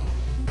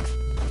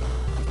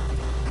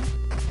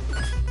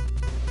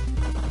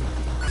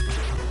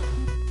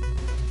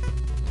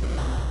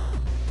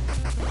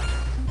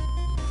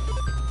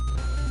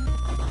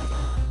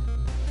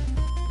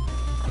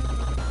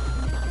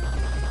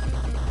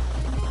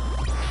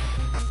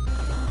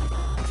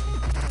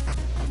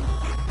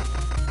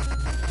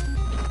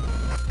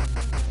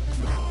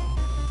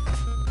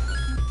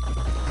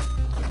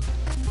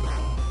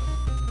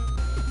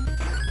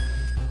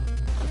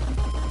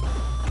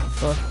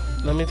 Well,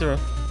 let me through.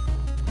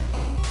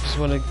 Just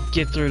want to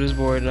get through this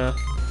board now.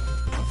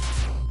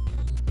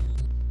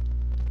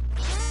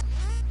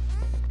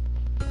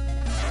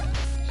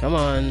 Come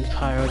on,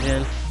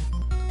 Pyrogen.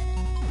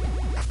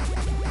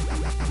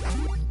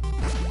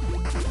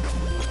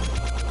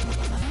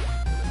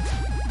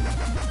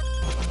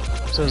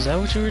 So is that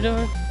what you were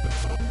doing?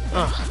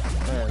 Oh,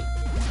 man.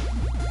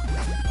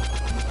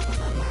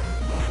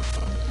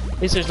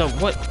 At least there's no...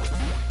 What?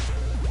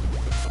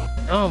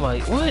 Oh my...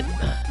 What?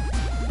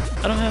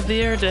 I don't have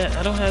the air dash.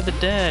 I don't have the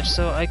dash,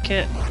 so I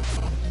can't...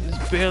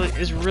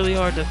 It's really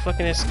hard to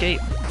fucking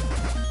escape.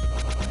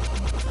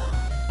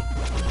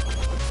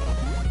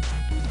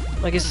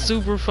 Like, it's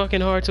super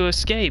fucking hard to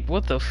escape.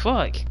 What the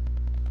fuck?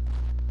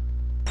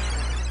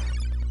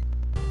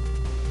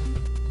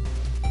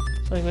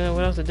 It's like, man,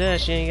 without the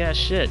dash, you ain't got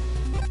shit.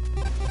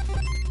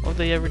 Why would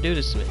they ever do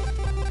this to me?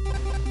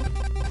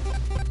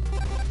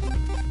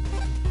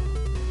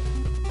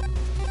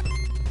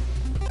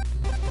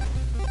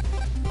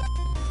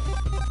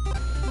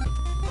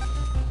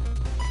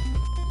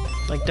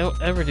 Like,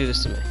 don't ever do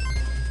this to me.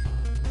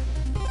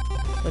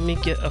 Let me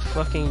get a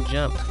fucking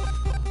jump.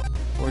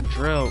 Or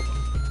drill.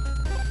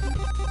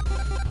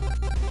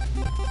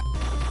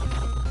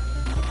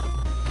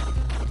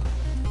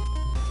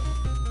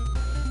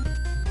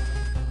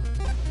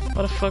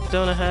 Why the fuck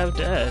don't I have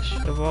dash,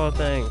 of all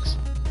things?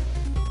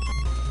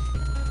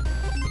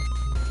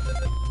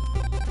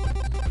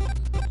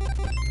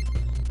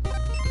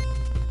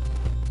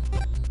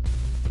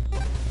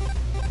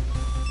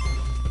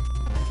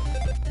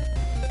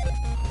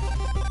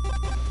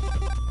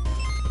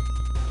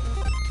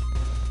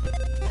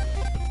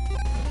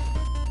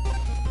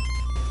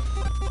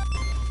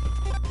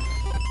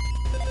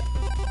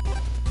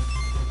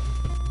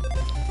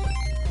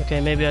 Okay,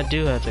 maybe I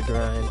do have to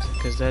grind,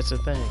 because that's the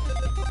thing.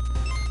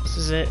 This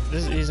is it.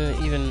 This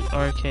isn't even an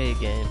arcade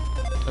game.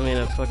 I mean,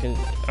 a fucking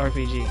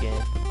RPG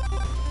game.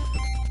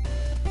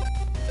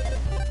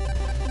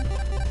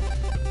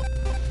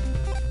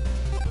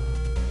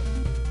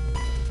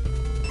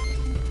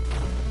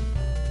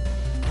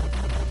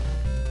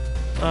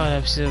 Oh,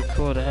 that'd be so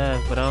cool to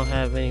have, but I don't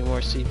have any more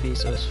CP,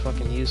 so it's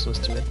fucking useless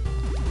to me.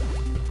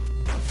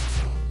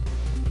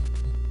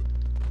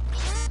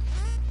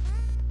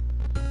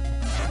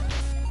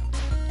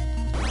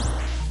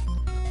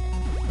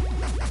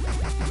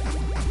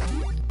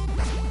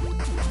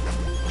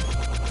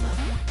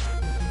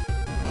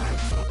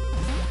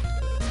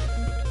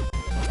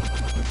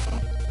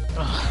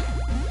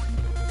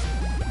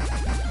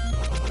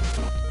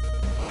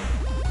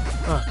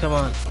 Oh, come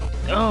on.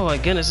 Oh my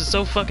goodness, it's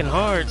so fucking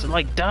hard to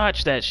like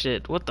dodge that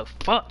shit. What the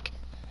fuck?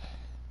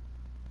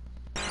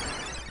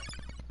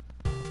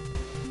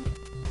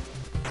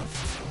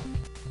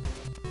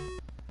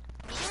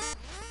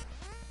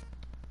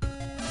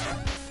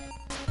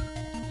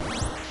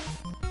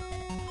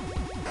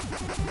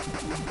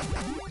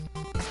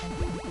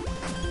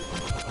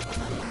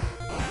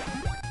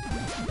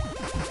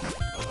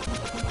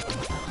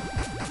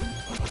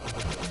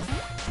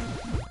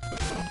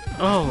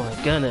 Oh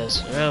my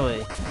goodness, really?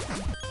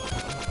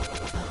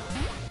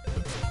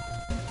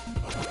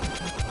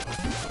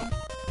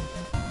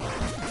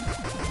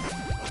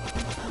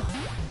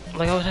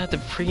 Like, I would have to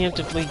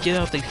preemptively get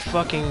out the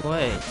fucking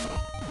way.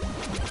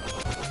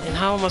 And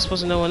how am I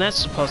supposed to know when that's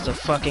supposed to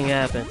fucking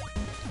happen?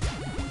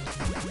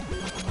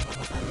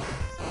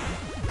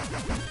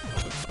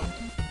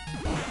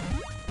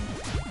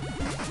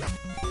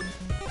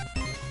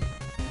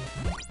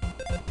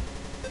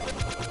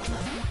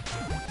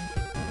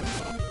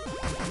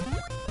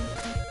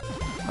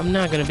 I'm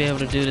not gonna be able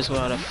to do this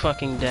without a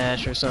fucking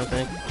dash or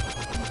something.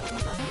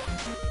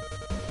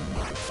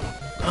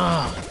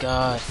 Oh my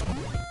god.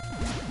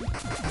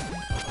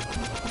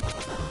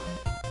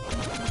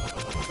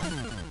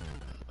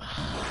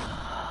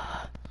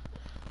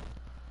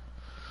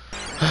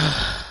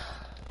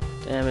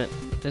 Damn it.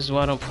 This is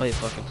why I don't play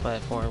fucking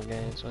platform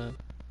games, man.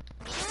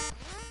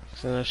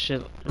 So no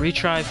shit.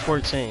 Retry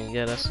 14.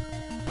 Yeah, that's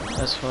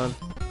fun.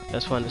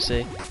 That's fun to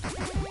see.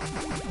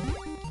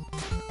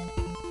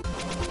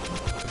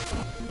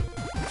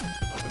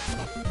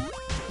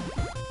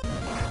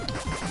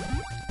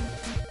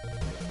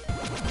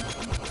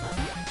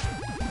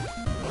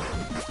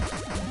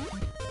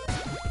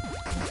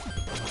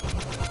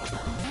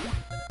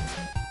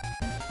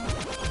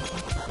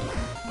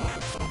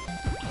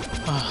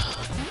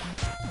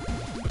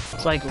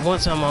 It's like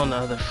once I'm on the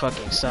other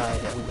fucking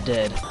side, I'm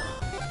dead.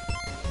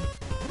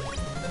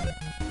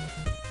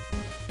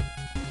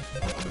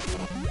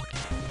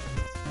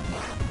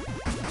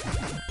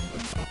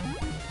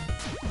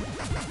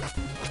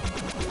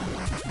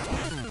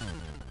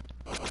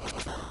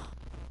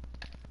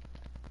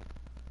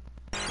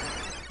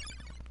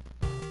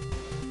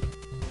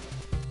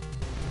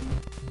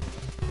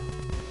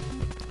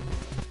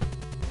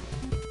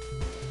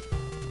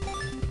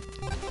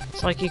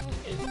 It's like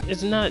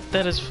it's not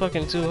that it's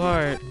fucking too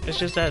hard. It's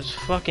just that it's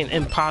fucking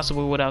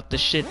impossible without the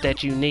shit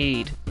that you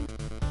need.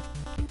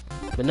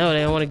 But no, they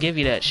don't want to give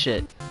you that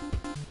shit.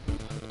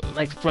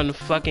 Like from the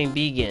fucking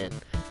begin.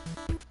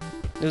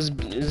 This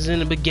is in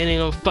the beginning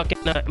of fucking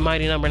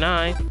Mighty Number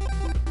 9.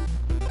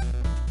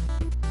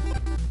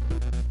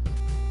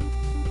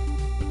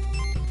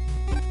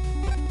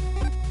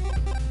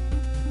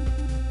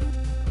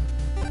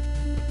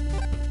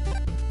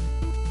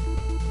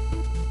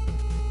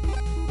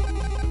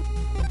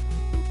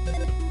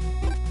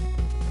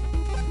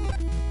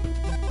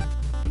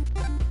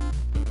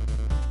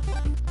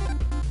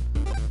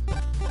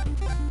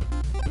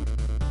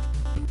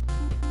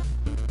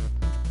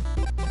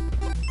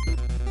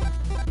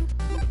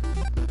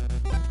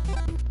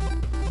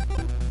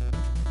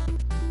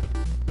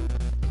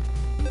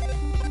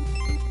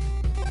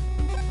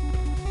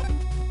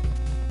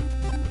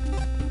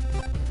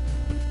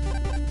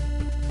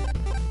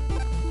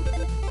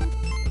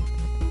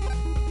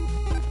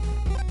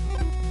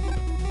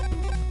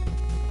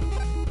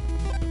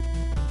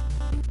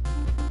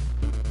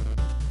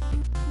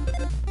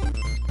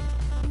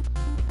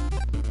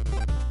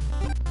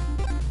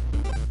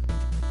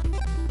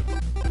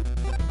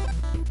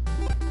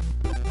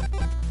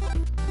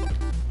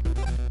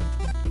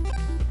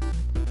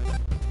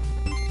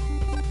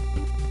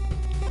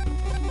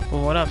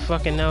 From what I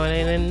fucking know, it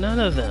ain't in none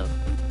of them.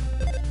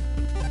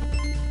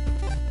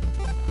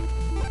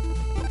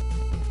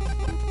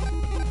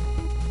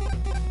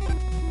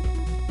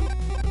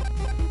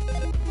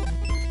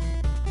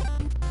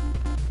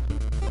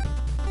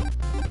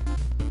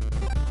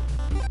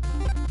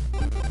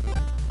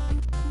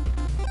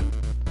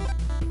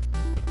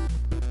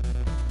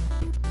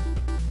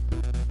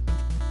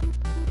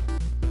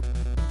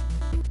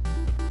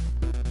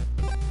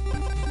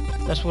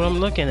 That's what I'm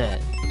looking at.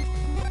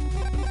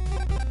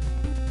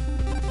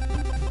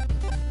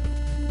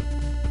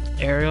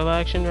 Aerial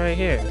action right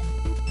here.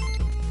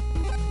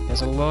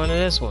 Guess I'm going to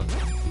this one.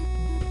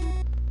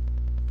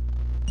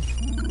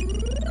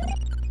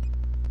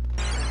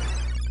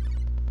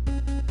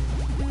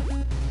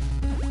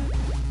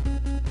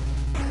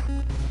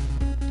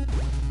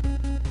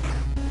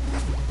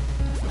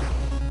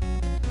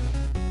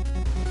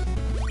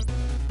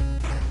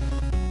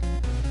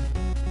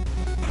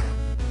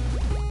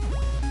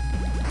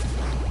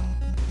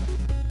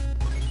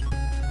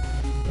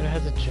 But I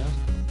had to jump.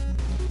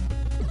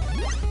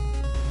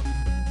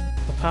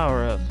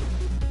 Power up.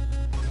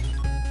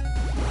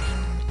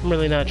 I'm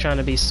really not trying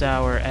to be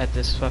sour at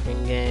this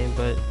fucking game,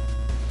 but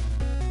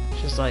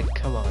it's just like,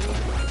 come on, man.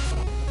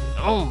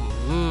 Oh,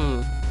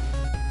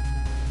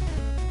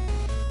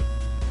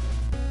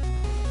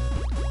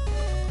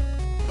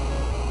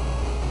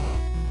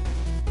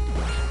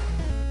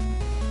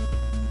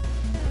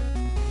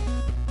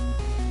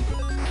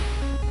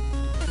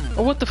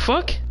 Oh, what the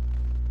fuck?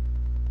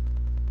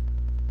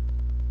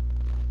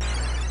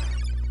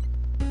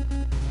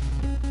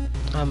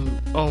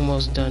 I'm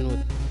almost done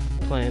with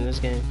playing this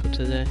game for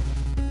today.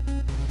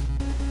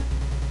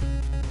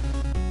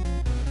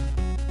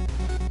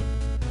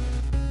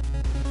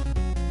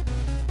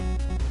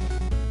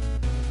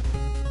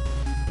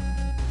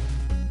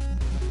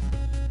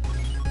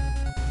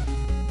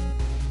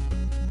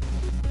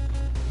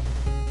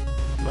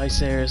 Like,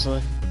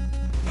 seriously.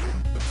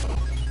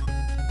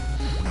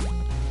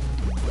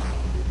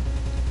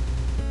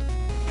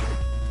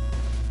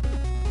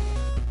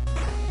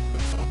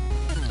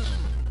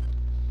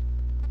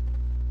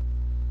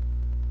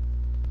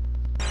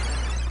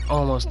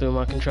 Almost threw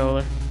my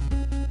controller.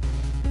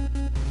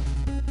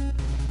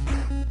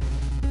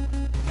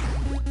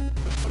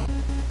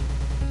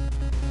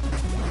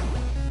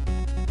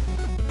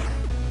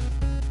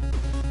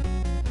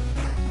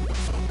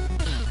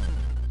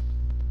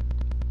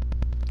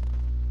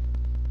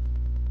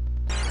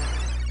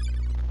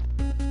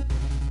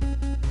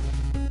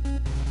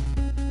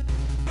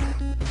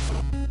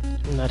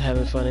 I'm not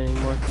having fun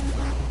anymore.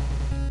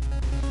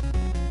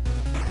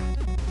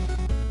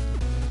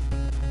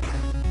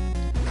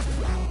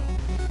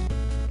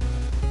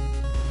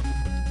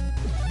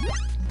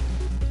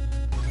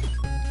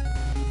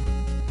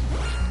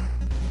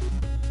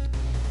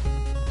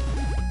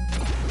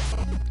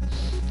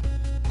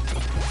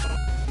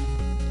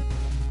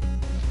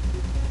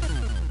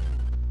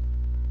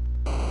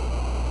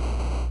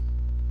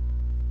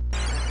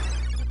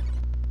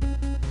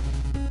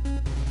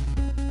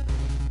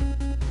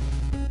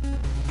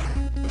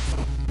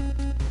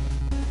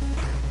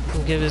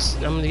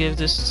 I'm gonna give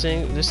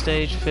this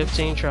stage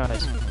 15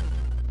 tries.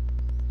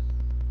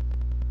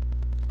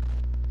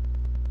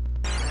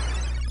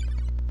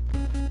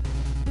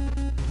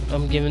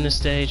 I'm giving this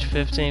stage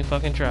 15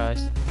 fucking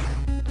tries.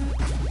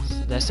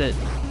 That's it.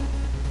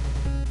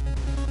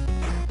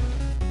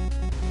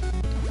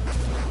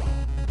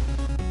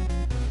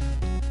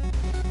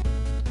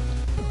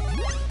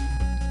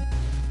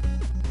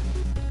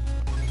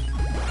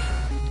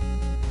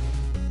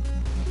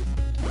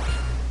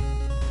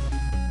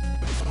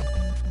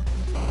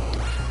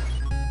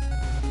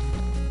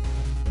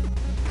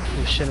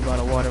 Shit about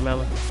a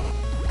watermelon.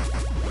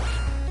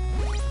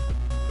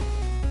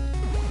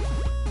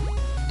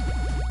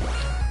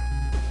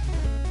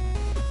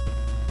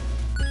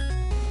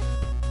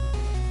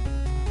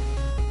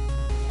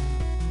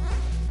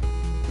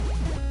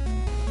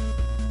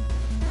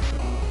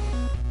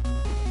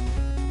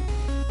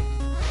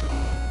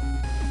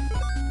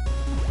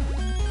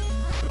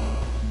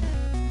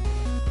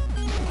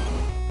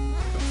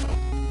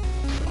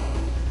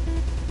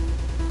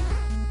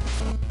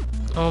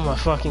 Oh my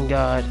fucking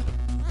god.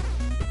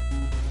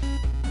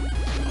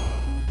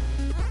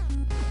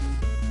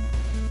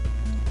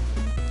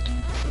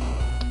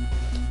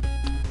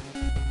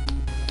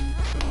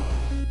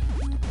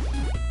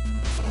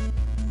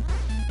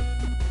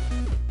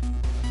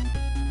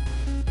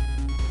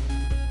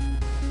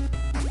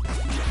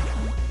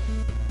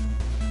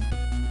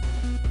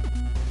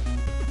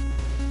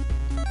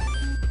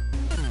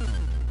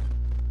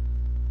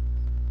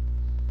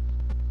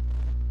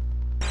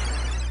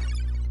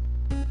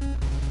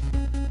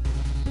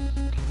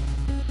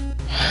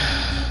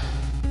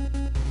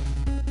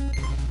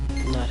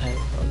 Not having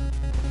fun.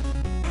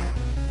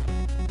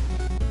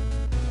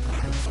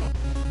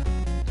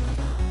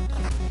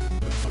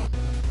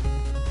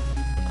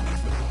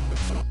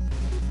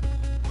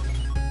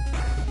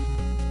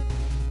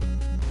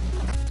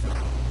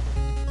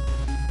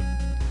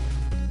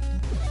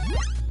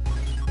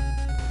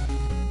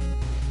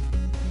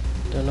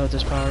 Don't know what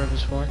this power up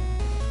is for.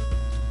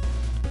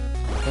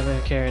 Don't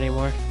really care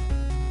anymore.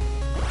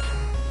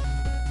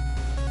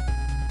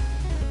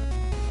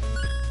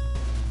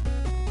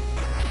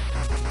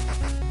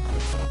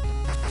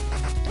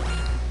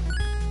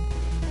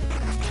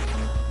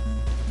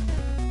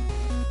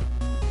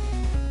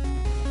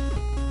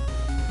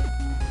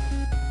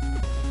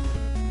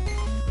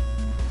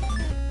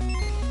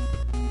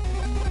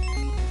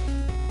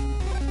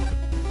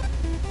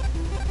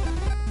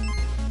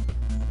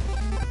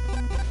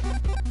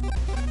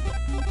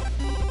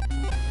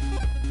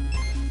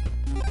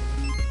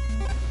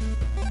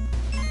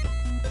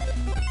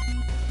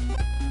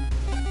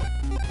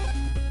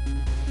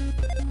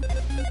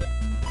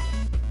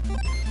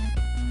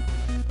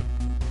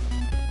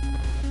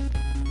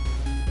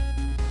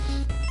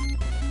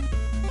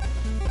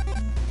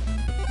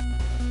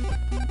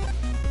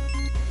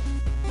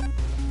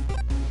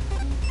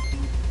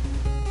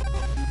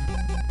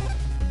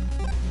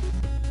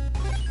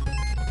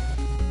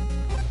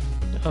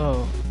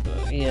 Oh,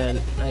 yeah,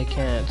 I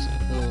can't.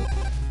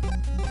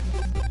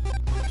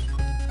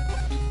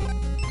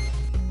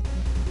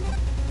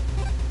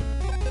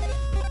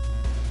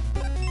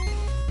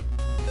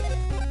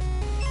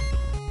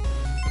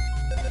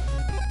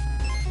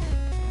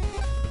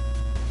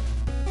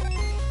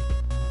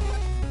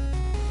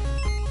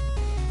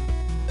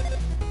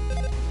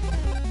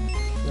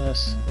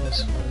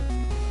 That's fine.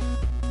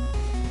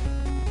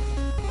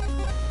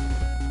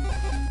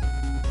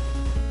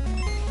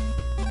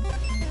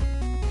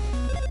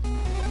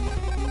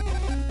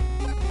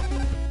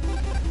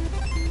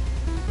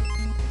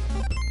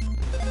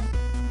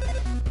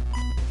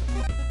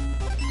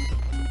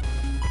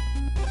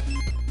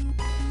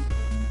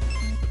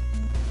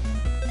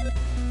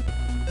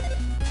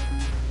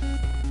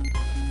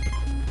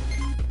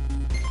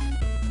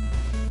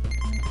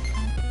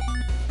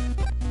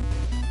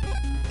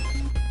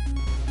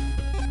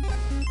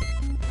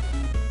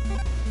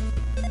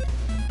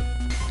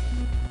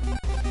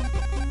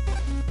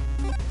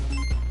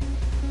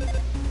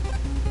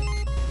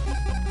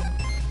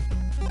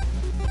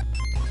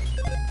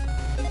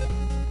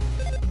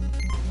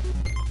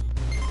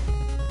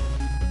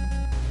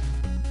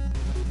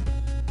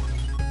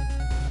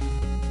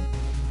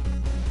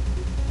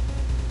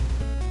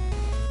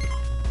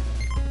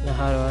 Now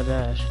how do I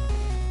dash?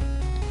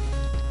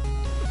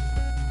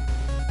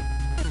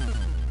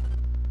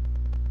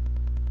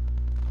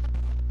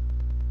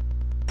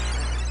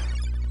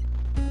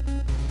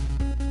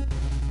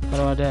 How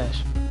do I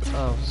dash?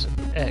 Oh, it's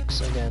X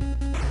again.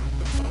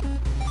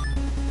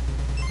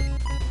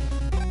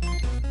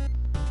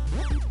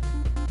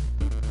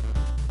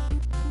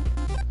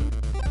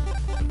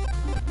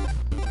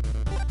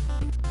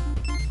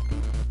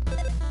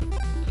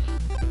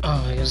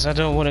 Oh, I guess I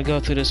don't want to go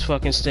through this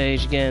fucking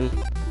stage again.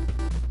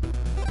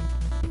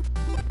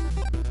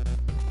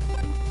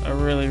 I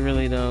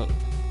really don't.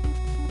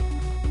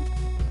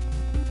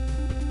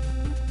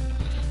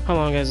 How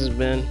long has this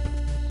been?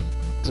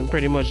 'Cause I'm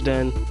pretty much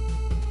done.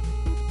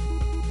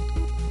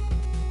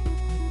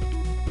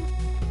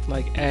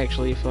 Like,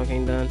 actually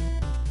fucking done.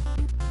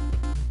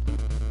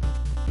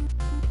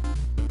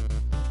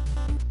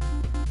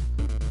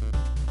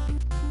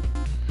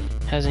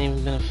 Hasn't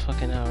even been a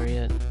fucking hour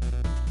yet.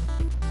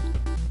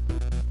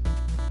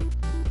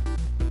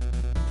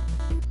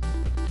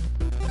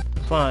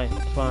 Fine,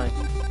 fine.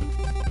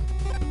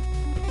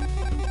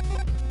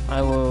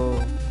 I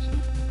will...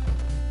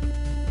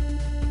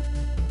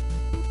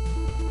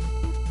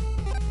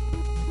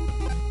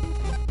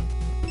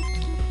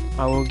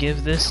 I will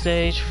give this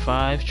stage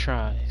 5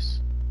 tries.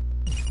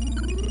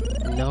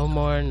 No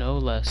more, no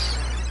less.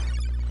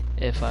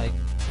 If I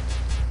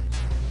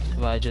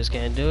just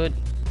can't do it,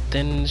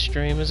 then the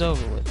stream is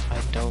over with.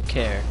 I don't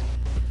care.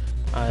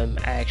 I'm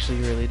actually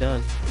really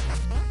done.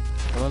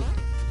 Come on.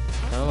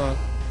 Come on.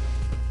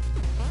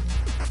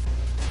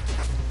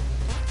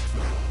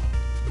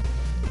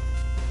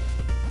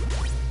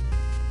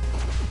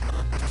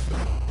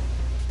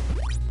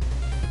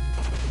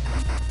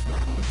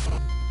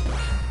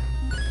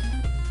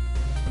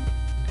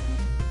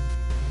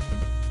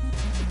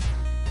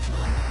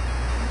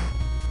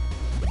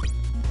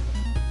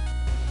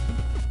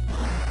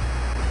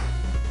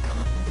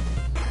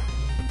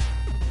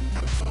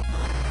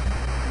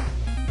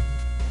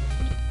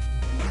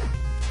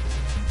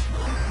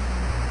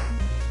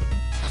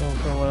 So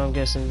from what I'm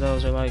guessing,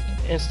 those are like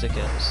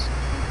insta-kills.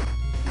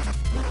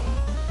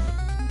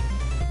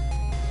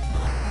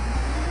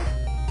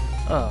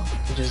 Oh,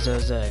 he just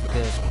does that.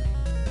 Good.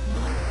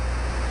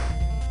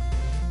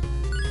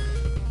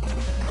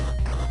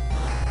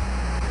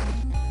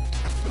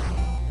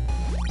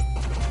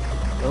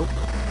 Nope.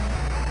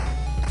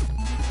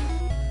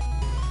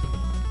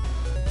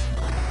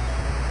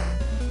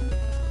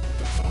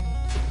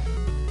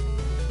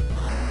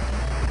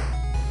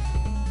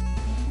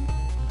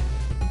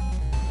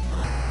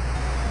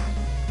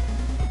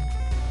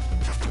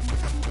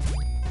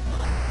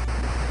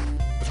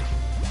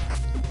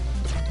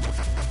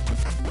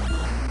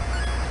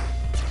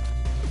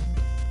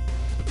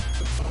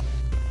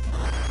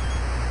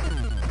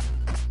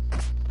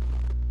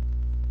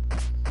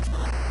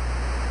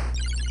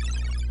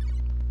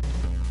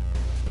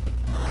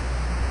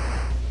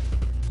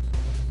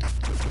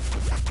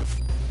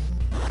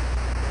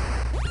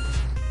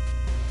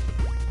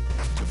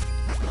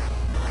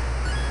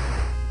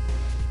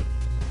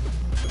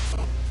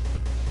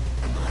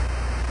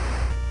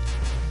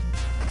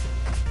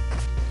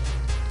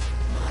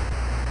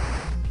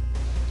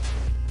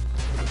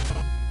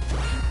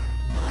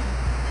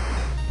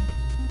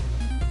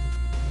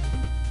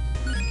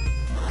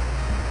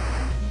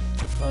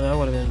 Oh, that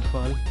would have been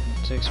fun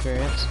to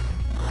experience.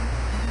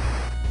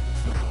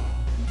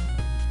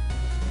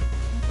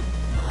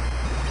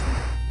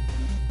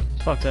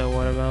 Fuck that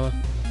watermelon.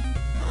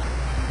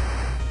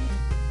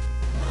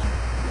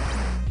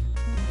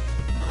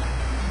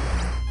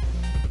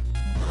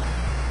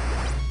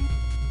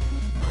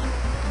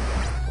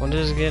 When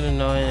does it get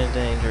annoying and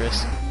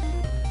dangerous?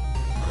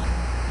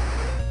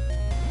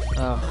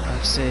 Oh,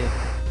 I see.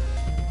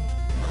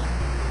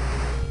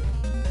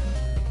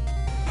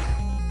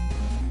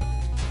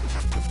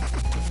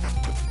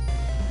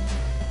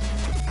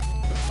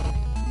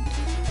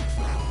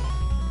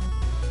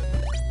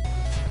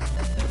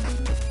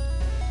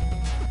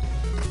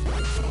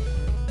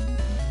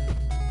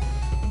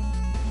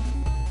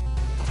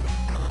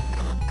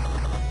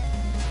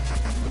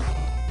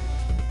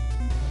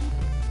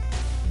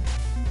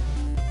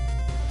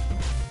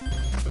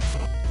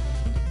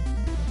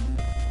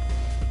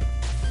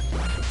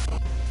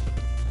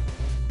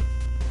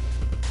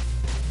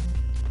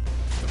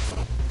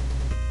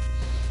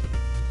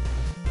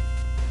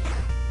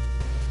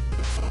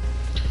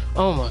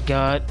 Oh my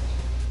god.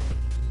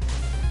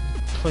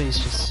 Please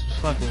just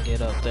fucking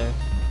get up there.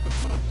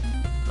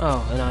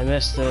 Oh, and I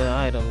missed the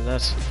item.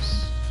 That's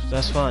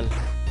fun.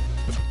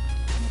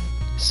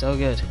 So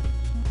good.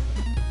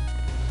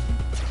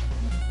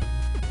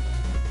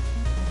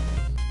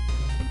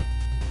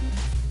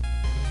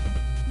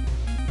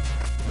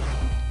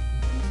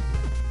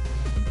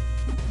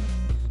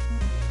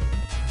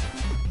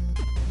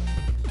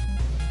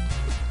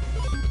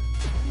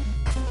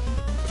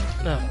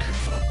 Oh,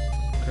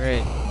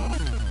 great.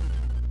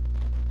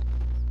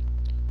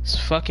 It's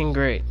fucking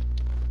great.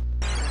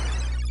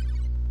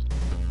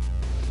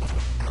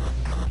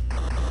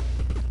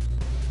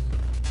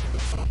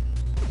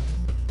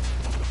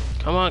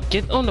 Come on,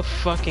 get on the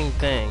fucking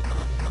thing.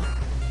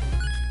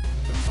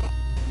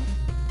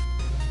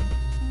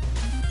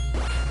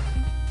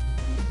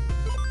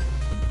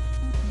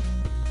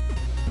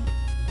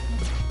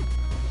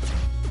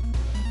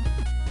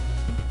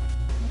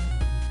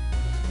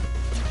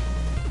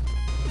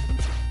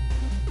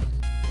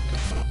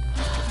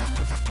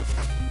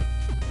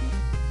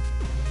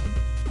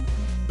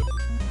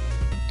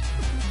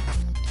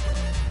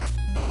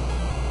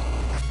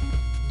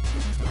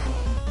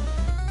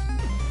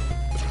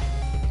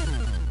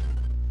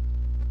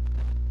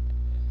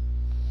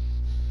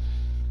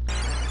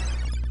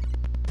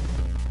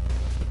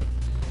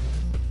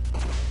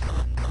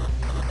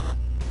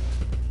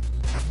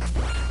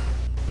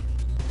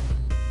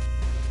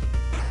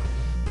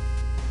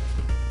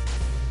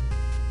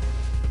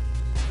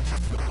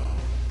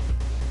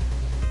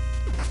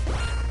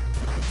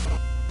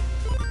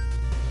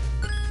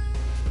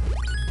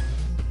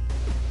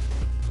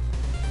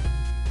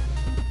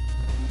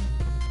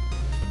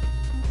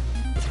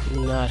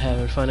 Not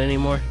having fun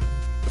anymore.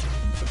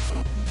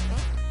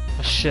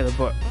 I should have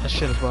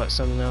bought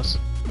something else.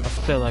 I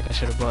feel like I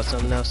should have bought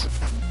something else.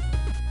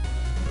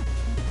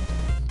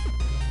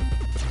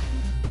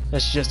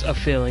 That's just a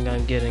feeling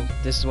I'm getting.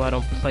 This is why I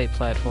don't play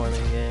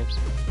platforming games.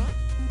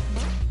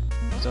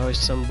 There's always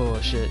some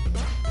bullshit.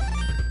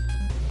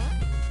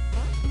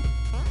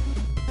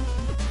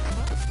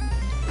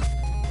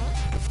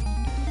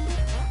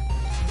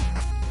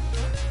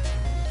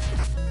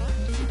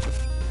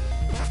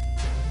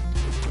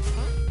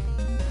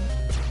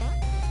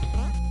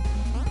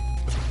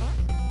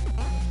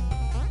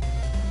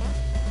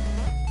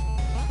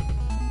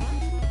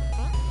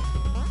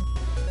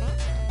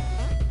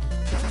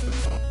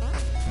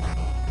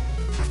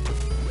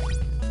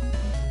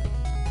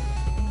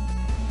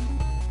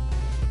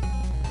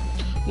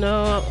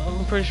 No,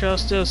 I'm pretty sure I'll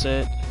still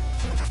say it.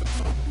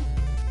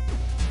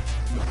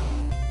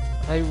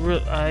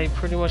 I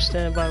pretty much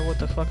stand by what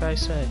the fuck I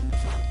say.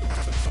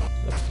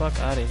 The fuck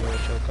out of here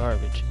with your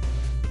garbage.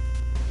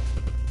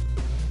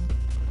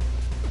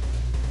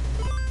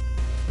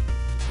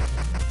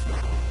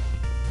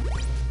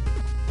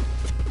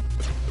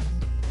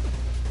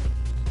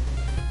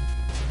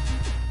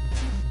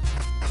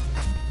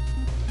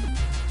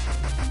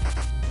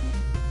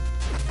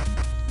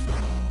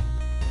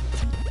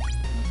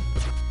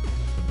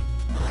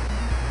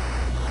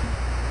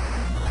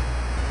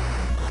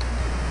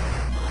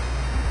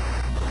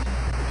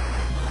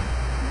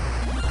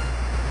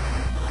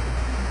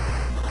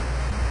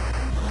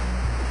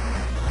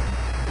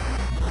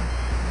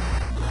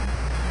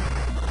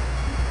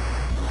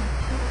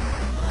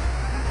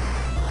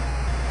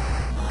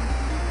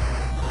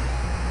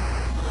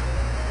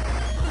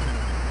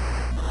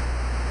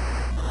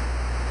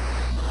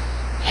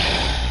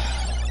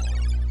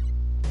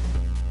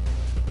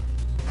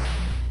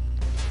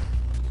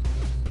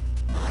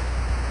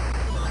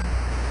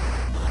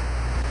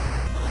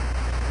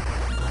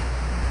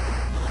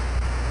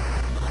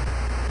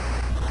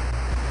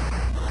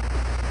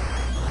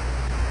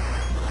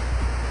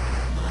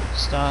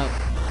 Stop.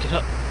 Get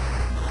up.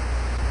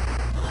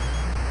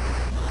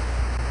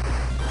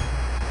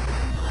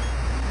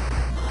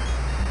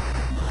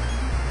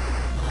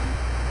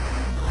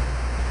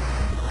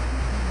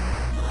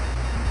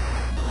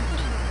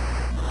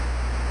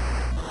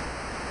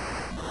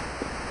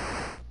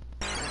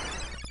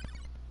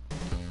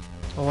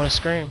 I want to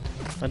scream.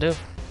 I do.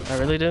 I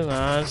really do.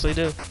 I honestly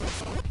do.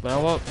 But I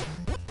won't.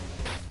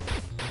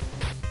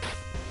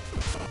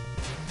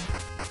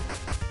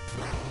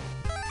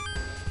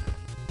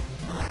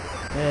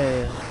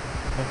 Yeah,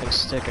 fucking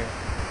sticker.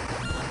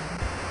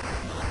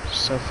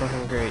 So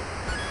fucking great.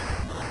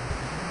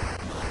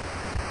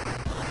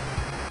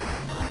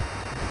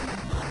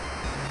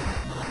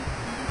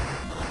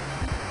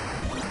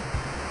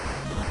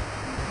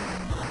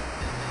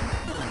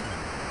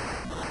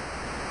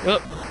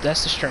 Yep,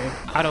 that's the stream.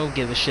 I don't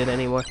give a shit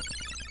anymore.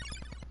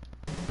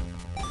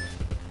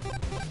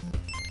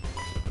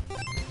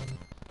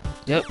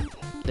 Yep,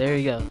 there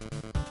you go.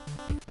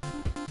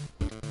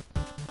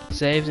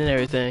 Saved and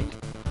everything.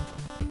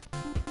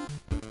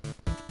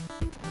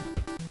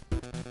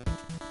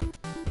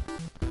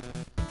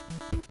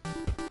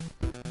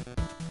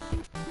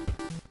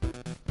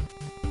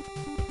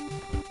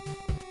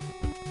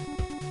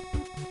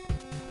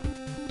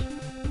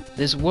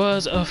 This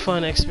was a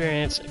fun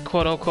experience,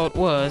 quote unquote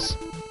was.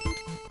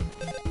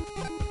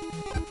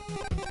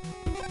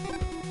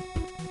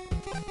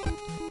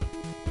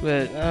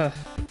 But,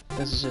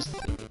 this is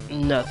just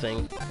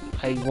nothing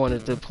I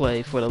wanted to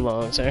play for the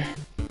long term.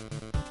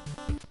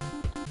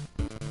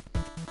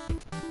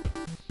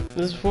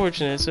 This is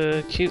fortunate, it's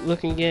a cute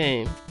looking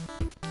game.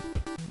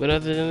 But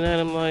other than that,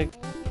 I'm like,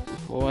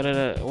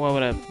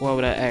 why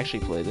would I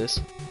actually play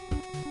this?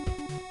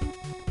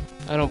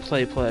 I don't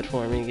play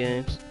platforming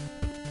games.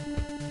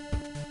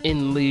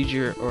 In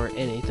leisure or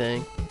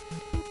anything.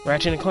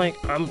 Ratchet and Clank,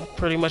 I'm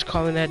pretty much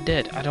calling that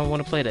dead. I don't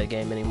want to play that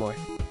game anymore.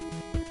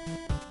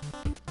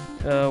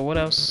 What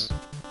else?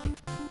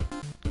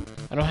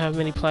 I don't have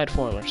many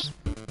platformers.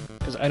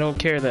 Because I don't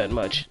care that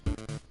much.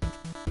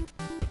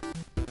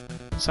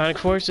 Sonic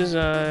Forces,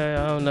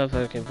 I don't know if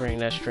I can bring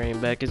that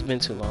stream back. It's been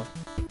too long.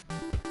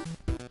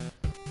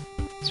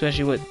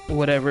 Especially with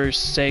whatever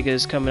Sega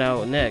is coming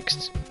out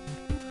next.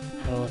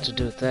 I don't know what to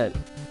do with that.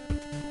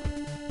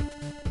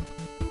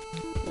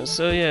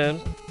 So yeah,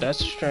 that's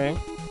the stream.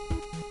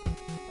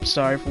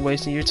 Sorry for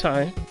wasting your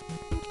time.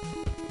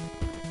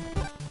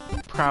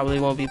 Probably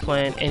won't be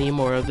playing any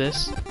more of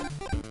this.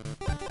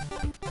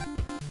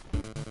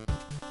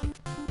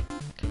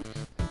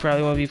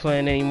 Probably won't be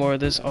playing any more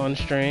of this on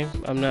stream.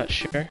 I'm not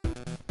sure.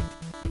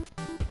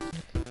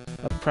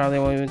 I probably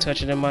won't even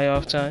touch it in my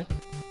off time.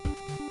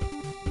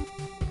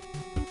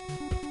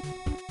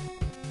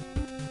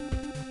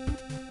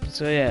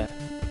 So yeah.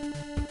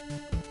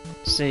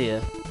 See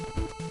ya.